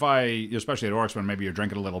 and if I, especially at Orcs, when maybe you're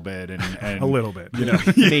drinking a little bit and a little bit,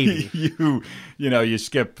 maybe you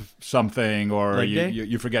skip something, or like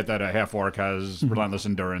you forget that a half orc has relentless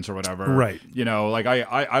endurance or whatever, right? Like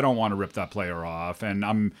I don't want to rip that player off, and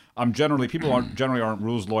I'm generally aren't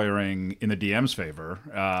rules lawyering in the DM's favor,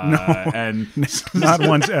 no, and not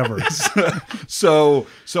once ever. So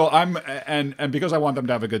I'm and because I want them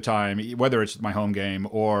to have a good time, whether it's my home game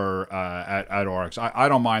or at Orcs, I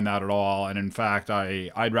don't mind that at all. And in fact,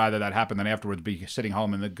 I'd rather that happen than afterwards be sitting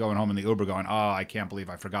home and going home in the Uber going, oh, I can't believe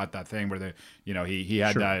I forgot that thing where he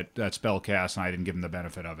had that spell cast and I didn't give him the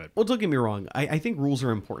benefit of it. Well, don't get me wrong. I think rules are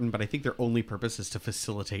important, but I think their only purpose is to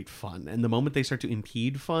facilitate fun. And the moment they start to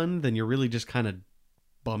impede fun, then you're really just kind of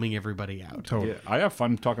bumming everybody out. Totally. Yeah, I have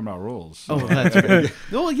fun talking about rules. Oh, that's good.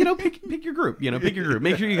 Well, pick your group. Pick your group.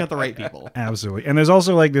 Make sure you got the right people. Absolutely. And there's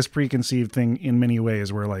also like this preconceived thing in many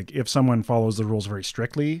ways where like if someone follows the rules very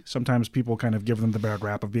strictly, sometimes people kind of give them the bad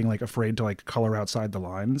rap of being like afraid to like color outside the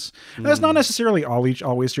lines. And that's not necessarily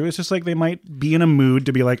always true. It's just like they might be in a mood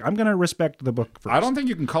to be like, I'm going to respect the book first. I don't think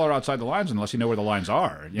you can color outside the lines unless you know where the lines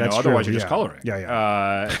are. That's Otherwise true, you're just coloring.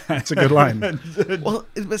 Yeah. That's a good line. Well,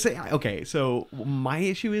 but say okay. So my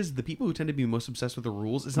issue is the people who tend to be most obsessed with the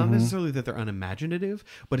rules. It's not necessarily that they're unimaginative,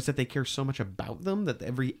 but it's that they care so much about them that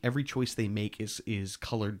every choice they make is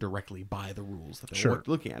colored directly by the rules that they're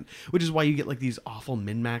looking at. Which is why you get like these awful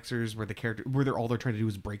min-maxers where they're trying to do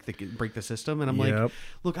is break the system. And I'm like,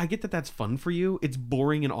 look, I get that that's fun for you. It's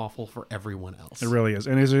boring and awful for everyone else. It really is.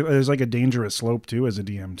 And there's like a dangerous slope too as a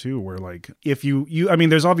DM too, where like if you I mean,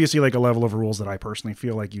 there's obviously like a level of rules that I personally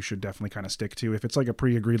feel like you should definitely kind of stick to if it's like a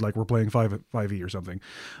pre-agreed, like we're playing 5e or something.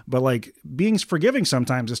 But like being forgiving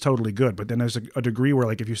sometimes is totally good, but then there's a degree where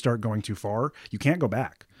like if you start going too far, you can't go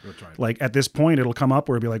back. That's right. Like at this point it'll come up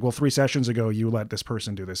where it'll be like, well, 3 sessions ago you let this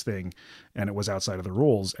person do this thing and it was outside of the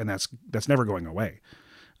rules, and that's never going away.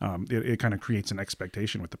 It kind of creates an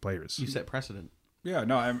expectation with the players. You set precedent. Yeah,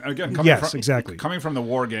 no, again, exactly. Coming from the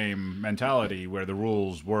war game mentality where the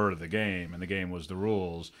rules were the game and the game was the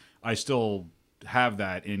rules, I still have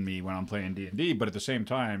that in me when I'm playing D&D, but at the same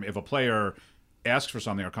time, if a player asks for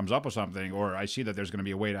something or comes up with something, or I see that there's going to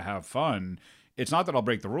be a way to have fun, it's not that I'll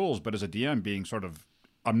break the rules, but as a DM being sort of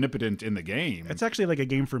omnipotent in the game. It's actually like a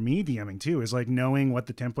game for me DMing too, is like knowing what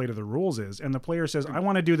the template of the rules is, and the player says, I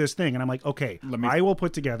want to do this thing, and I'm like, okay, I will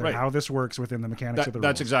put together how this works within the mechanics of the rules.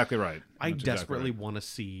 That's exactly right. I desperately want to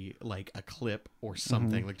see like a clip or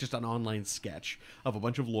something, like just an online sketch of a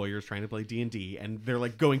bunch of lawyers trying to play D&D, and they're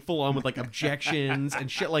like going full on with like objections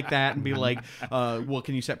and shit like that, and be like, well,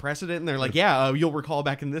 can you set precedent? And they're like, yeah, you'll recall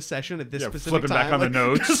back in this session at this specific flipping time. back on the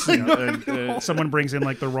notes. Someone brings in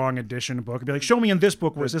like the wrong edition book and be like, show me in this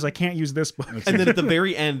book where it says I can't use this book. And then at the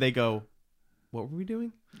very end they go, what were we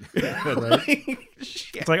doing?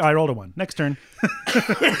 It's like, I rolled a 1. Next turn.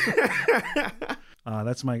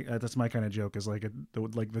 That's my kind of joke, is like the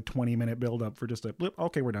 20-minute build up for just a blip.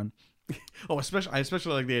 Okay, we're done. I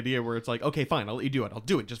especially like the idea where it's like, okay, fine, I'll let you do it. I'll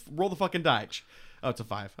do it. Just roll the fucking die. Oh, it's a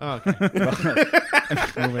 5. Oh, okay.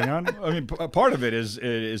 Moving on. I mean, part of it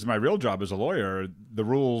is my real job as a lawyer. The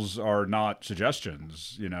rules are not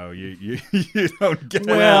suggestions. You don't get.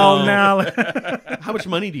 Well, now, how much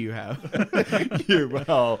money do you have?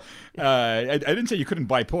 I didn't say you couldn't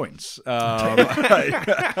buy points.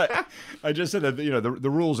 I just said that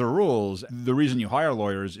the rules are rules. The reason you hire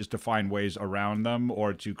lawyers is to find ways around them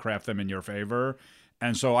or to craft them in your favor.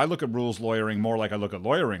 And so I look at rules lawyering more like I look at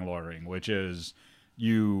lawyering, which is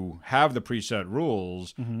you have the preset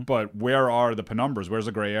rules, but where are the penumbras? Where's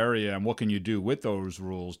the gray area? And what can you do with those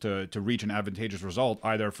rules to reach an advantageous result,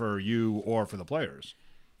 either for you or for the players?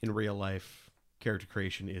 In real life, character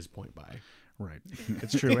creation is point buy. Right.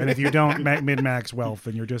 It's true. And if you don't min-max wealth,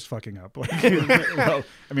 then you're just fucking up. Well,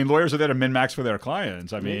 I mean, lawyers are there to min-max for their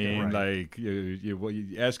clients. I mean, like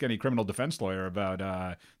you ask any criminal defense lawyer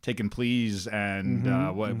about taking pleas and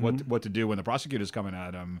what to do when the prosecutor's coming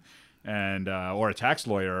at them. And or a tax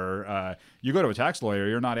lawyer, you go to a tax lawyer,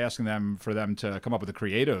 you're not asking them for them to come up with a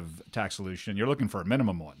creative tax solution. You're looking for a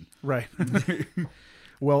minimum one. Right.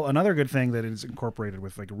 Well, another good thing that is incorporated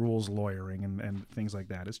with like rules lawyering and things like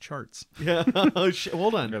that is charts. Yeah.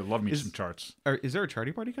 Hold on. I love me some charts. Is there a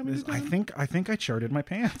charty party coming? I think I charted my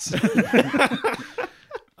pants.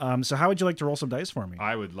 So how would you like to roll some dice for me?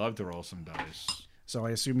 I would love to roll some dice. So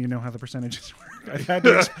I assume you know how the percentages work.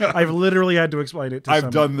 I've literally had to explain it to I've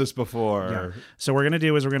done this before. Yeah. So we're going to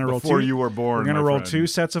do is we're going to roll before two. You were born. We're going to roll 2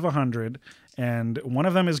 sets of 100, and one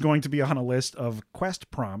of them is going to be on a list of quest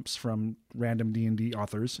prompts from random D&D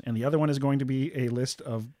authors, and the other one is going to be a list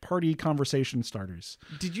of party conversation starters.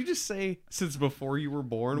 Did you just say since before you were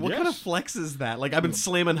born? What kind of flex is that? Like, I've been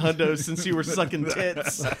slamming hundos since you were sucking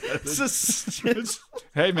tits.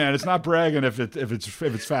 Hey man, it's not bragging if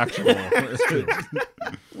it's factual.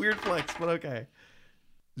 Weird flex, but okay.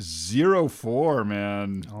 0-4,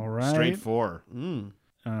 man. All right. Straight 4.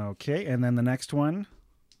 Okay, and then the next one.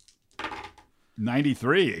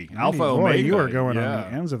 93. Alpha Boy, Omega. you are going on the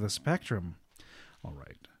ends of the spectrum. All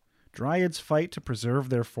right. Dryads fight to preserve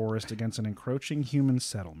their forest against an encroaching human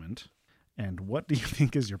settlement. And what do you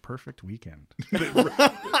think is your perfect weekend?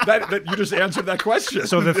 that you just answered that question.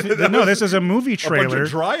 So no, this is a movie a trailer.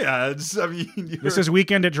 bunch of dryads. I mean, This is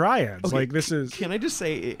Weekend at Dryads. Like this is. Can I just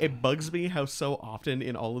say it bugs me how so often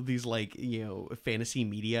in all of these like fantasy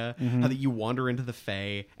media how that you wander into the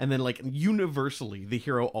Fae and then like universally the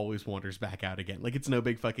hero always wanders back out again. Like it's no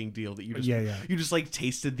big fucking deal that you just you just like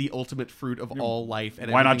tasted the ultimate fruit of all life.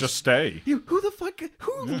 And why not just stay? Who the fuck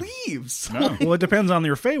leaves? No. Well, it depends on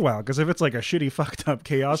your Feywild, because if it's like a shitty fucked up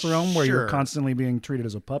chaos realm where you're Sure. constantly being treated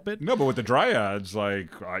as a puppet, No, but with the dryads,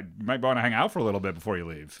 like I might want to hang out for a little bit before you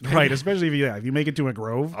leave. right? Especially if you make it to a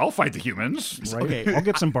grove, I'll fight the humans. right? Okay. I'll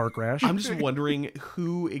get some bark rash. I'm just wondering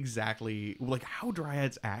who exactly, like, how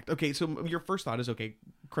dryads act. Okay, so your first thought is, okay,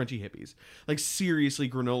 crunchy hippies. Like, seriously,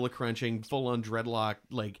 granola crunching, full-on dreadlock.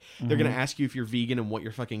 Like, they're going to ask you if you're vegan and what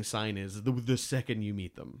your fucking sign is the second you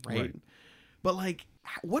meet them, right? But, like,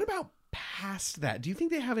 what about past that? Do you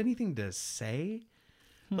think they have anything to say?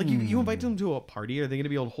 Like, you invite them to a party, are they going to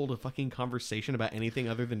be able to hold a fucking conversation about anything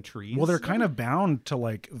other than trees? Well, they're kind of bound to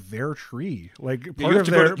like their tree. Like you part have of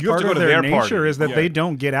to go their to- you have part to go of to their their nature party. is that Yeah. they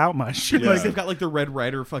don't get out much. Like, Like, they've got like the Red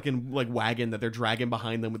Rider fucking like wagon that they're dragging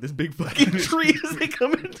behind them with this big fucking tree as they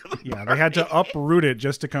come into the yeah, they had to uproot it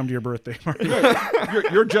just to come to your birthday party.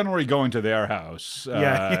 You're generally going to their house.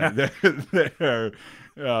 Yeah, They're,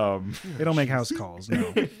 They don't make house calls.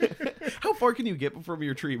 No. How far can you get from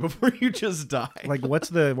your tree before you just die? Like what's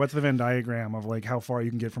the Venn diagram of like how far you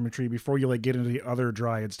can get from a tree before you like get into the other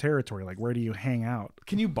dryads territory? Like where do you hang out?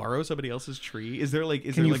 Can you borrow somebody else's tree? Is there like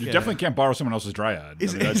you definitely can't borrow someone else's dryad.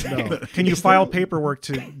 Is- I mean, that's- No. Can you file paperwork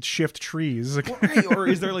to shift trees? Right, or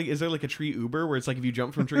is there like a tree Uber where it's like if you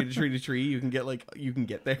jump from tree to tree to tree, you can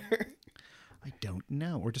get there? I don't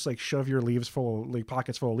know. Or just like shove your leaves full, like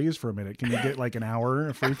pockets full of leaves for a minute. Can you get like an hour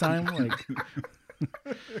of free time? Like,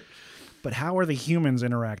 but how are the humans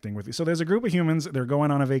interacting with you? So there's a group of humans. They're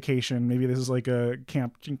going on a vacation. Maybe this is like a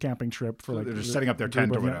camping trip for like They're just setting up their group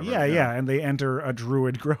tent or of- whatever. Yeah, yeah, and they enter a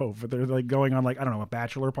druid grove. But they're like going on like I don't know a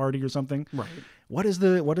bachelor party or something. Right. What is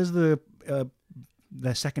the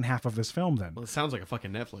second half of this film then? Well, it sounds like a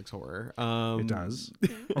fucking Netflix horror. It does,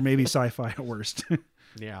 or maybe sci-fi at worst.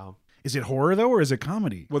 Yeah. Is it horror though, or is it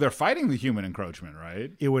comedy? Well, they're fighting the human encroachment,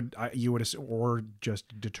 right? You would or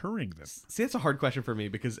just deterring them. See, that's a hard question for me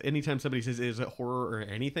because anytime somebody says is it horror or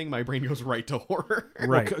anything, my brain goes right to horror.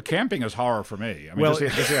 Right. Well, camping is horror for me. I mean, Well-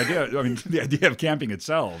 just the idea. I mean, the idea of camping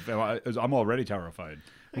itself. I'm already terrified.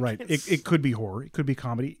 Right. It could be horror. It could be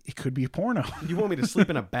comedy. It could be porno. You want me to sleep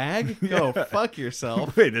in a bag? Go fuck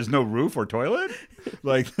yourself. Wait, there's no roof or toilet?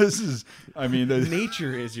 Like this is. I mean,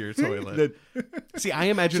 Nature is your toilet. See, I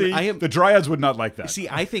imagine the dryads would not like that. See,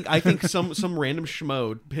 I think some random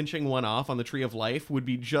schmo pinching one off on the Tree of Life would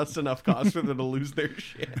be just enough cause for them to lose their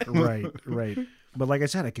shit. Right. But like I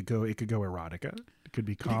said, it could go erotica. It could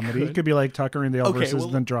be comedy. It could be like Tucker and Dale Okay, versus well,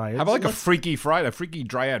 the Dryads. How about like a freaky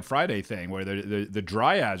dryad Friday thing where the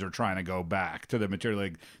dryads are trying to go back to the material,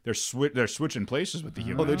 like they're switching places with the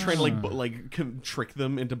humans. Oh, they're trying to trick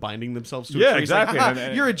them into binding themselves to a Yeah, tree. It's like, exactly. "Haha,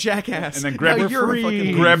 And- you're a jackass. and then grab Now her you're a free.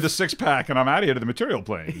 fucking grab the 6-pack and I'm out of here to the material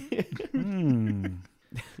plane.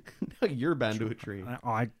 Now you're bound to a tree.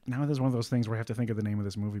 Now there's one of those things where I have to think of the name of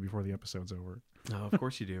this movie before the episode's over. No, of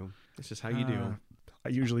course you do. It's just how you do. I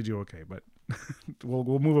usually do okay, but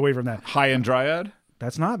we'll move away from that. High end dryad.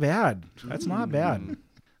 That's not bad. That's not bad.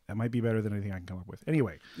 That might be better than anything I can come up with.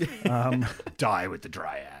 Anyway, Die with the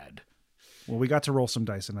dryad. well, we got to roll some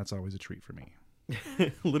dice, and that's always a treat for me.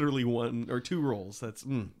 Literally 1 or 2 rolls. That's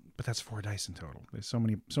But that's 4 dice in total. There's so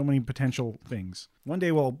many potential things. One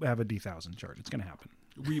day we'll have a D1000 charge. It's going to happen.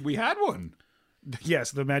 We had one.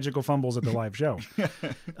 Yes, the magical fumbles at the live show.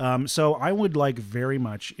 So I would like very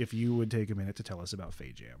much if you would take a minute to tell us about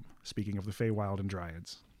Fey Jam. Speaking of the Feywild and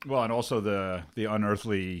Dryads. Well, and also the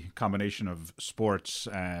unearthly combination of sports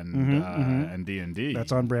and D&D.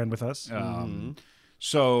 That's on brand with us.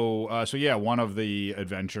 So yeah, one of the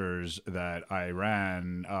adventures that I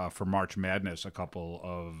ran for March Madness a couple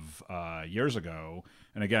of years ago,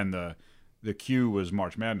 and again the cue was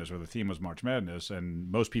March Madness, or the theme was March Madness,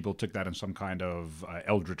 and most people took that in some kind of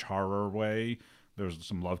eldritch horror way. There was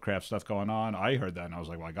some Lovecraft stuff going on. I heard that and I was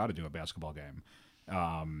like, well, I got to do a basketball game.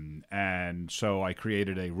 And so I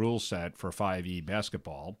created a rule set for 5e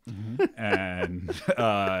basketball, and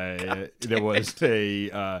there was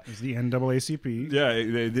a It's the NAACP.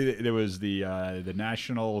 there was the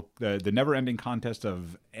national the never-ending contest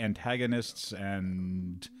of antagonists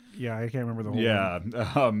and. Yeah, I can't remember the whole Yeah,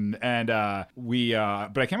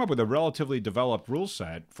 but I came up with a relatively developed rule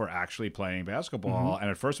set for actually playing basketball, and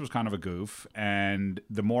at first it was kind of a goof, and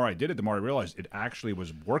the more I did it, the more I realized it actually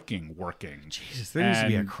was working. Jesus, Yes, there needs to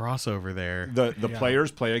be a And crossover there. the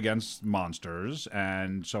players play against monsters,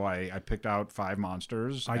 and so I picked out 5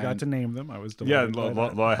 monsters. I got to name them. I was Yeah, delighted. by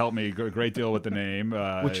that. Laura helped me a great deal with the name.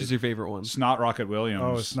 Which is your favorite one? Snot Rocket Williams?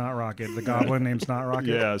 Oh, Snot Rocket, the goblin named Snot Rocket.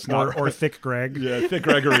 Yeah, Snot- or Thick Greg. Yeah, Thick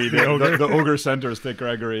Gregory, the ogre center's Thick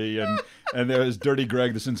Gregory, and there's Dirty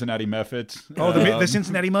Greg, the Cincinnati Mephit. Oh, the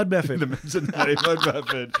Cincinnati Mud Buffet. The Cincinnati Mud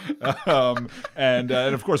Buffet, and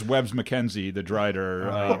of course Webbs McKenzie, the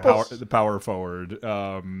Drider, the power forward,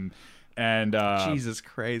 and Jesus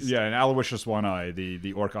Christ. yeah, and Aloysius One Eye,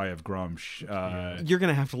 the Orc Eye of Grumsh. You're going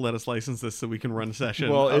to have to let us license this so we can run a session.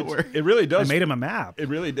 Well, it really I does. made him a map. It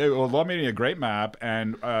really did. Well, Law made me a great map,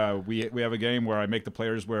 and we have a game where I make the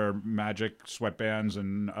players wear magic sweatbands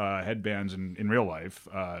and headbands in real life.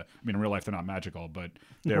 I mean, in real life they're not magical, but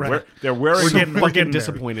they're Right. they're wearing. We're so getting fucking there.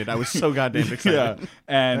 disappointed. I was so goddamn excited. yeah,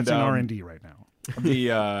 and That's in R&D right now.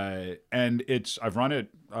 and I've run it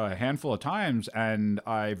a handful of times, and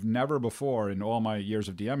I've never before in all my years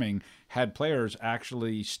of DMing had players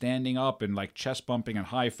actually standing up and like chest bumping and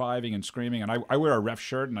high fiving and screaming. And I wear a ref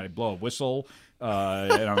shirt and I blow a whistle,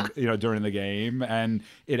 during the game, and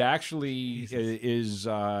it actually is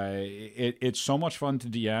it's so much fun to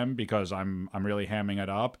DM because I'm really hamming it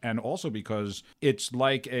up, and also because it's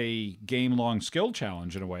like a game long skill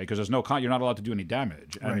challenge in a way, because there's no you're not allowed to do any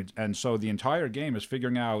damage, and so the entire game is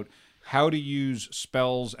figuring out how to use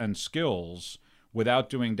spells and skills without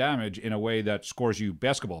doing damage in a way that scores you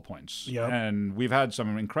basketball points. Yep. And we've had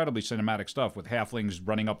some incredibly cinematic stuff with halflings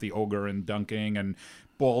running up the ogre and dunking, and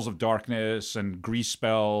balls of darkness and grease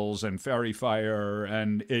spells and fairy fire,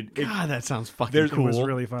 and God, that sounds fucking There's- It cool. was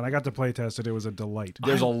really fun. I got to play test it. It was a delight.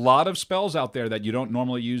 there's a lot of spells out there that you don't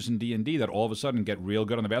normally use in D&D that all of a sudden get real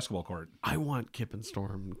good on the basketball court. I want Kip and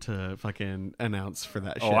Storm to fucking announce for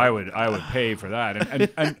that shit. Oh, I would pay for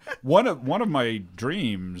that. And one of my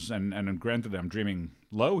dreams, and granted I'm dreaming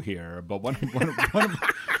low here, but one of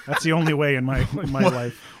That's the only way in my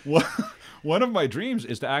life. one of my dreams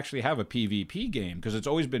is to actually have a PvP game, because it's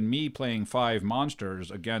always been me playing 5 monsters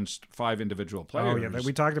against 5 individual players. Oh yeah,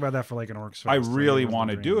 we talked about that for like an Orcs Fest. I really It was want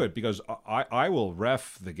to the do dream. it because I will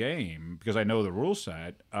ref the game because I know the rule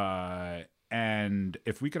set. And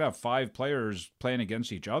if we could have 5 players playing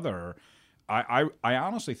against each other, I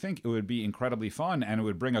honestly think it would be incredibly fun, and it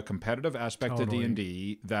would bring a competitive aspect to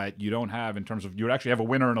D&D that you don't have in terms of you would actually have a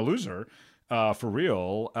winner and a loser for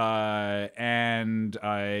real, and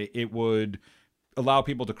it would allow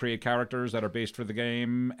people to create characters that are based for the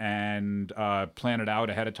game and plan it out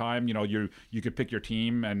ahead of time. You know, you could pick your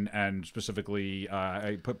team and specifically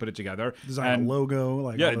put it together. Design a logo,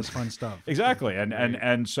 like all this fun stuff. Exactly, and then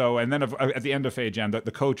at the end of Phage Jam, the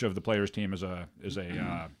coach of the players' team is a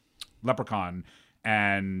leprechaun,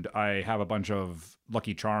 and I have a bunch of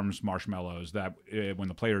Lucky Charms marshmallows that when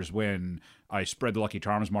the players win, I spread the Lucky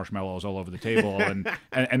Charms marshmallows all over the table,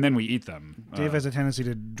 and then we eat them. Dave has a tendency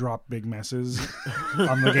to drop big messes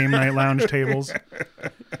on the game night lounge tables.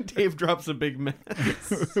 Dave drops a big mess.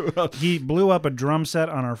 He blew up a drum set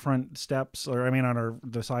on our front steps, on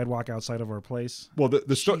the sidewalk outside of our place. Well,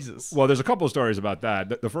 Jesus. Well, there's a couple of stories about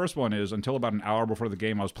that. The first one is until about an hour before the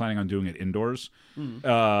game, I was planning on doing it indoors.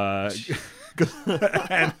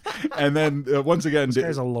 And then once again, This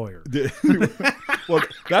guy's a lawyer. well,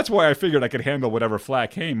 that's why I figured I could handle whatever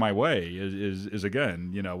flack came my way. Is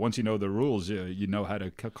again, once you know the rules, you know how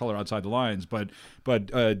to color outside the lines. But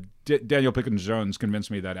Daniel Pickens Jones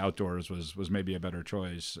convinced me that outdoors was maybe a better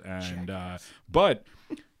choice. And but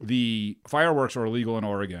the fireworks are illegal in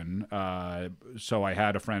Oregon, so I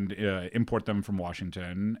had a friend import them from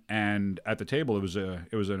Washington. And at the table, it was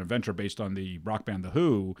an adventure based on the rock band The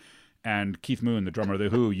Who. And Keith Moon, the drummer of The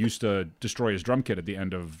Who, used to destroy his drum kit at the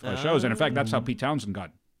end of shows. And in fact, that's how Pete Townsend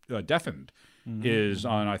got deafened, is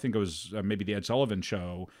on, I think it was maybe the Ed Sullivan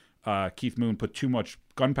show. Keith Moon put too much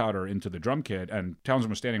gunpowder into the drum kit, and Townsend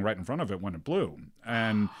was standing right in front of it when it blew.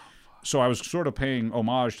 And so I was sort of paying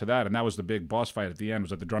homage to that, and that was the big boss fight at the end, was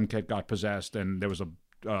that the drum kit got possessed, and there was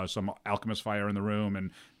some alchemist fire in the room, and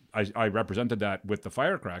I represented that with the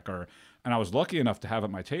firecracker. And I was lucky enough to have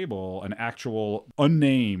at my table an actual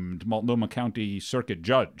unnamed Multnomah County Circuit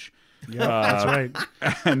judge. Yeah, that's right.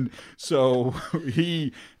 And so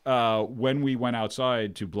he, when we went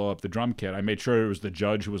outside to blow up the drum kit, I made sure it was the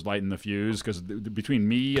judge who was lighting the fuse, because between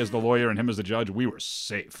me as the lawyer and him as the judge, we were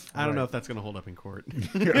safe. I don't know if that's going to hold up in court.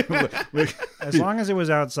 As long as it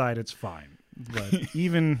was outside, it's fine. But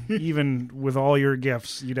even with all your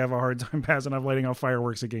gifts, you'd have a hard time passing off lighting off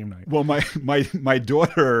fireworks at game night. Well, my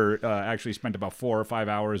daughter actually spent about 4 or 5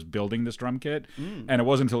 hours building this drum kit, and it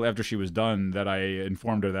wasn't until after she was done that I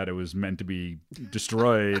informed her that it was meant to be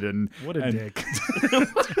destroyed. And What a dick.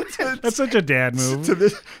 That's such a dad move.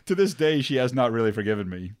 To this day, she has not really forgiven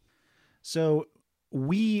me. So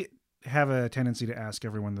we have a tendency to ask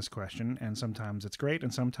everyone this question, and sometimes it's great,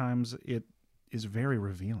 and sometimes it is very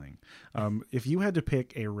revealing. If you had to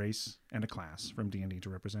pick a race and a class from D&D to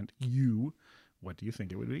represent you, what do you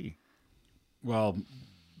think it would be? Well,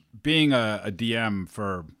 being a DM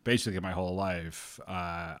for basically my whole life,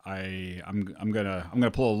 I'm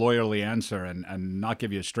gonna pull a lawyerly answer and not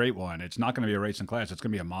give you a straight one. It's not gonna be a race and class. It's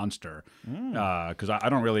gonna be a monster. Because I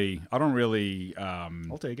don't really.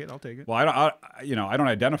 I'll take it. Well, I don't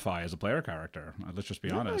identify as a player character. Let's just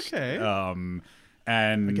be honest. Okay.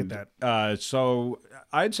 And I get that. So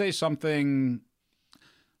I'd say something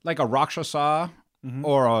like a Rakshasa.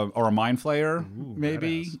 Or a mind flayer,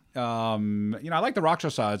 maybe. I like the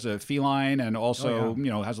Rakshasa. It's a feline and also,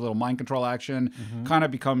 has a little mind control action. Kind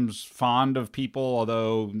of becomes fond of people,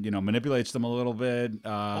 although, manipulates them a little bit.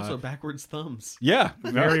 Also backwards thumbs. Yeah.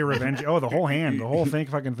 Very revenge. Oh, the whole hand, the whole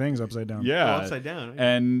fucking thing's upside down. Yeah. Upside down.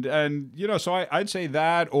 And so I'd say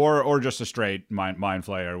that or just a straight mind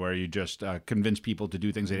flayer where you just convince people to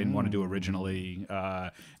do things they didn't want to do originally.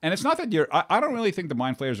 And it's not that I don't really think the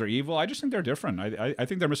mind flayers are evil. I just think they're different. I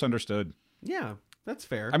think they're misunderstood. Yeah, that's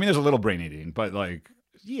fair. I mean, there's a little brain eating, but like,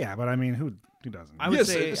 Yeah, but I mean, who doesn't? I would yes,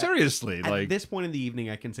 say seriously, at like this point in the evening,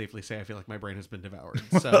 I can safely say I feel like my brain has been devoured.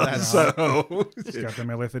 So that's It's got them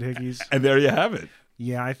illithid hickeys. and there you have it.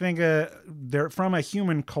 Yeah, I think they're from a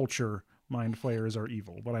human culture. Mind flayers are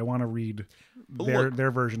evil, but I want to read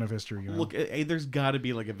their version of history. look. There's got to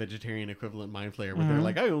be like a vegetarian equivalent mind flayer where they're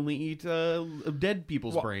like, I only eat dead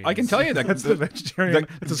people's brains. I can tell you that that's the vegetarian.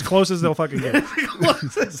 That's as close as they'll fucking get.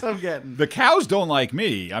 closest I'm getting. the cows don't like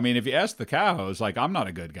me. I mean, if you ask the cows, like, I'm not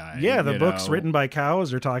a good guy. Yeah, the you books know? written by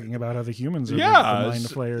cows are talking about how the humans are the mind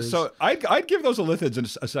flayers. So I'd give those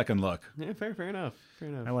illithids a second look. Yeah, fair enough.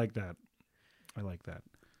 I like that.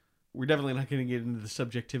 We're definitely not going to get into the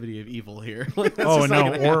subjectivity of evil here. Like, that's Oh just not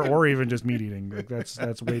no, gonna happen. or even just meat eating. Like,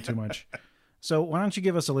 that's way too much. So why don't you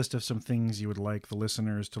give us a list of some things you would like the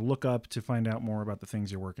listeners to look up to find out more about the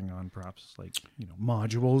things you're working on, perhaps like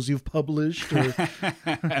modules you've published. Or...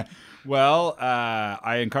 Well,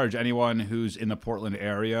 I encourage anyone who's in the Portland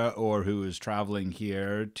area or who is traveling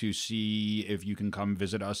here to see if you can come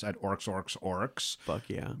visit us at Orcs. Fuck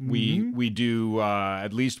yeah. We do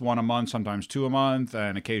at least one a month, sometimes 2 a month,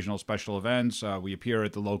 and occasional special events. We appear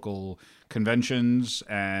at the local conventions,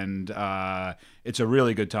 and it's a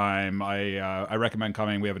really good time. I recommend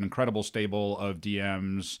coming. We have an incredible stable of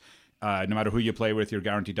DMs. No matter who you play with, you're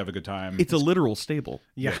guaranteed to have a good time. It's a literal stable.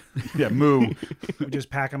 Yeah, yeah, moo. we just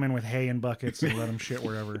pack them in with hay and buckets and let them shit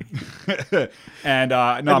wherever. And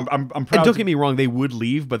I'm proud. And don't get me wrong, they would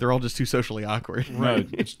leave, but they're all just too socially awkward. No,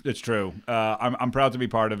 it's true. I'm proud to be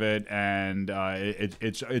part of it, and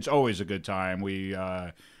it's always a good time. We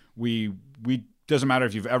doesn't matter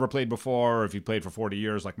if you've ever played before or if you've played for 40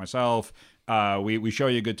 years like myself. We show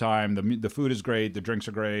you a good time. The food is great, the drinks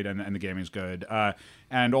are great, and the gaming's good.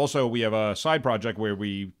 And also we have a side project where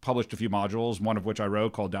we published a few modules, one of which I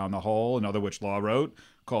wrote called Down the Hole, another which Law wrote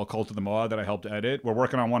called Cult of the Maw that I helped edit. We're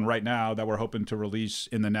working on one right now that we're hoping to release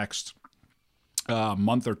in the next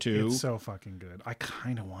month or two. It's so fucking good. I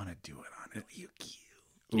kind of want to do it on it.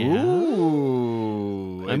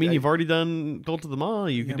 Ooh. I mean, you've already done Cult of the Maw.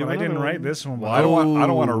 You can do I another didn't write one. this one. Well, I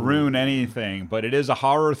don't want to ruin anything, but it is a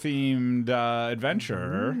horror themed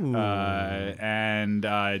adventure, and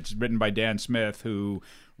it's written by Dan Smith, who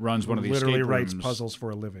runs one of these literally escape writes rooms. puzzles for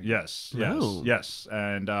a living. Yes, Oh. yes,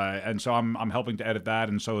 and so I'm helping to edit that,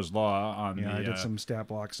 and so is Law on Yeah, the. I did some stat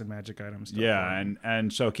blocks and magic items. Stuff Yeah,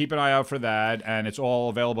 and so keep an eye out for that, and it's all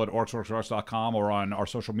available at orcs.com or on our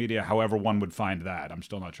social media, however one would find that. I'm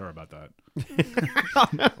still not sure about that.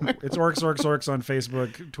 it's orcs on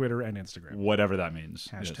Facebook, Twitter, and Instagram. Whatever that means.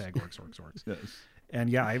 Hashtag orcs. Yes. And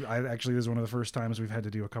yeah, I actually, this is one of the first times we've had to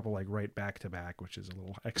do a couple like right back to back, which is a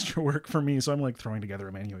little extra work for me. So I'm like throwing together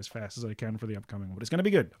a menu as fast as I can for the upcoming one. But it's going to be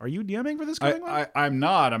good. Are you DMing for this coming one? I'm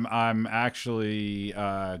not. I'm actually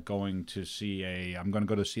going to see I'm going to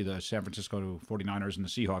go to see the San Francisco 49ers and the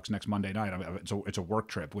Seahawks next Monday night. It's a work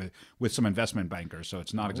trip with some investment bankers, so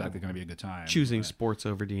it's not exactly going to be a good time. Choosing sports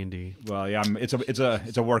over D&D. Well, yeah,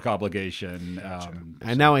 it's a work obligation.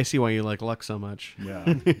 And now I see why you like luck so much.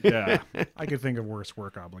 Yeah, yeah. I could think of worse worse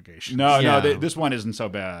work obligations. No, Yeah. this one isn't so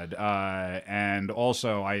bad. And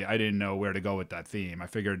also, I didn't know where to go with that theme. I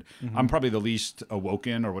figured I'm probably the least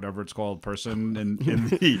awoken or whatever it's called person in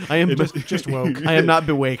the. I am just woke. I am not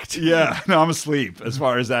bewaked. Yeah, no, I'm asleep as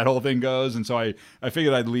far as that whole thing goes, and so I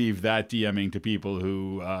figured I'd leave that DMing to people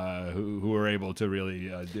who are able to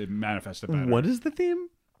really manifest it better. What is the theme?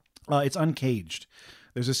 It's Uncaged.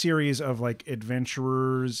 There's a series of like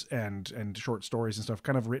adventurers and short stories and stuff,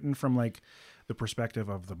 kind of written from like the perspective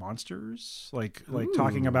of the monsters, like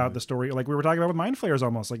talking about the story, like we were talking about with Mind Flayers,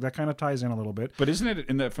 almost like that kind of ties in a little bit. But isn't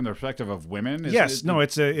it from the perspective of women? Yes, no,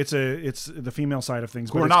 it's the female side of things.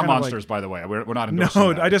 But We're it's not kind of monsters, like, by the way. We're not endorsing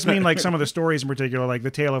no, that. I just mean like some of the stories in particular, like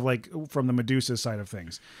the tale of like from the Medusa side of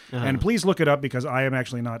things. And please look it up because I am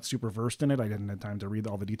actually not super versed in it. I didn't have time to read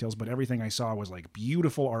all the details, but everything I saw was like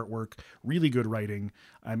beautiful artwork, really good writing.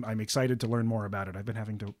 I'm excited to learn more about it. I've been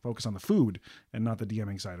having to focus on the food and not the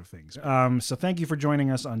DMing side of things. So thank you for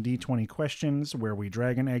joining us on D20 Questions, where we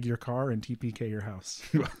dragon egg your car and TPK your house.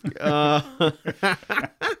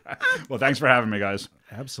 Well, thanks for having me, guys.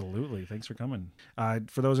 Absolutely. Thanks for coming.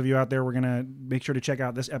 For those of you out there, we're going to make sure to check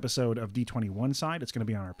out this episode of D20 One Side. It's going to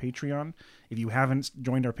be on our Patreon. If you haven't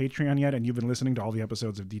joined our Patreon yet and you've been listening to all the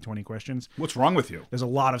episodes of D20 Questions, What's wrong with you? there's a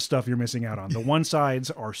lot of stuff you're missing out on. The One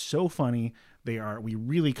Sides are so funny. We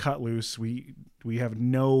really cut loose. We have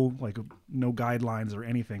no guidelines or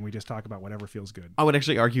anything. We just talk about whatever feels good. I would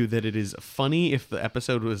actually argue that it is funny if the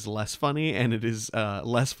episode was less funny, and it is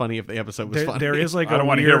less funny if the episode was funny. There is like I a don't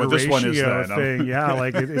wanna weird hear what this one is ratio then. thing. Yeah,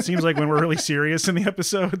 like it seems like when we're really serious in the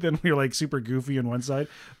episode, then we're like super goofy on one side.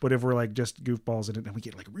 But if we're like just goofballs in it, then we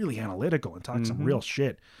get like really analytical and talk some real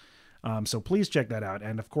shit. So please check that out.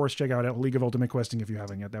 And of course, check out League of Ultimate Questing if you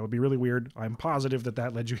haven't yet. That would be really weird. I'm positive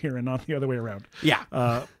that led you here and not the other way around.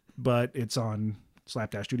 Yeah. But it's on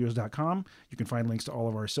slap-studios.com. You can find links to all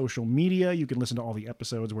of our social media. You can listen to all the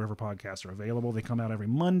episodes wherever podcasts are available. They come out every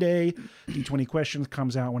Monday. D20 Questions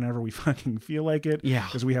comes out whenever we fucking feel like it. Yeah.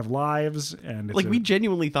 Because we have lives. And it's Like, we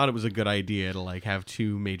genuinely thought it was a good idea to like have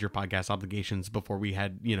two major podcast obligations before we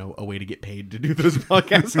had, a way to get paid to do those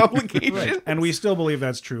podcast obligations. And we still believe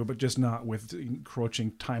that's true, but just not with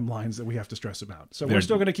encroaching timelines that we have to stress about. So we're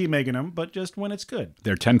still going to keep making them, but just when it's good.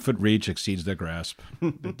 Their 10-foot reach exceeds their grasp.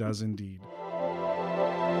 It does indeed.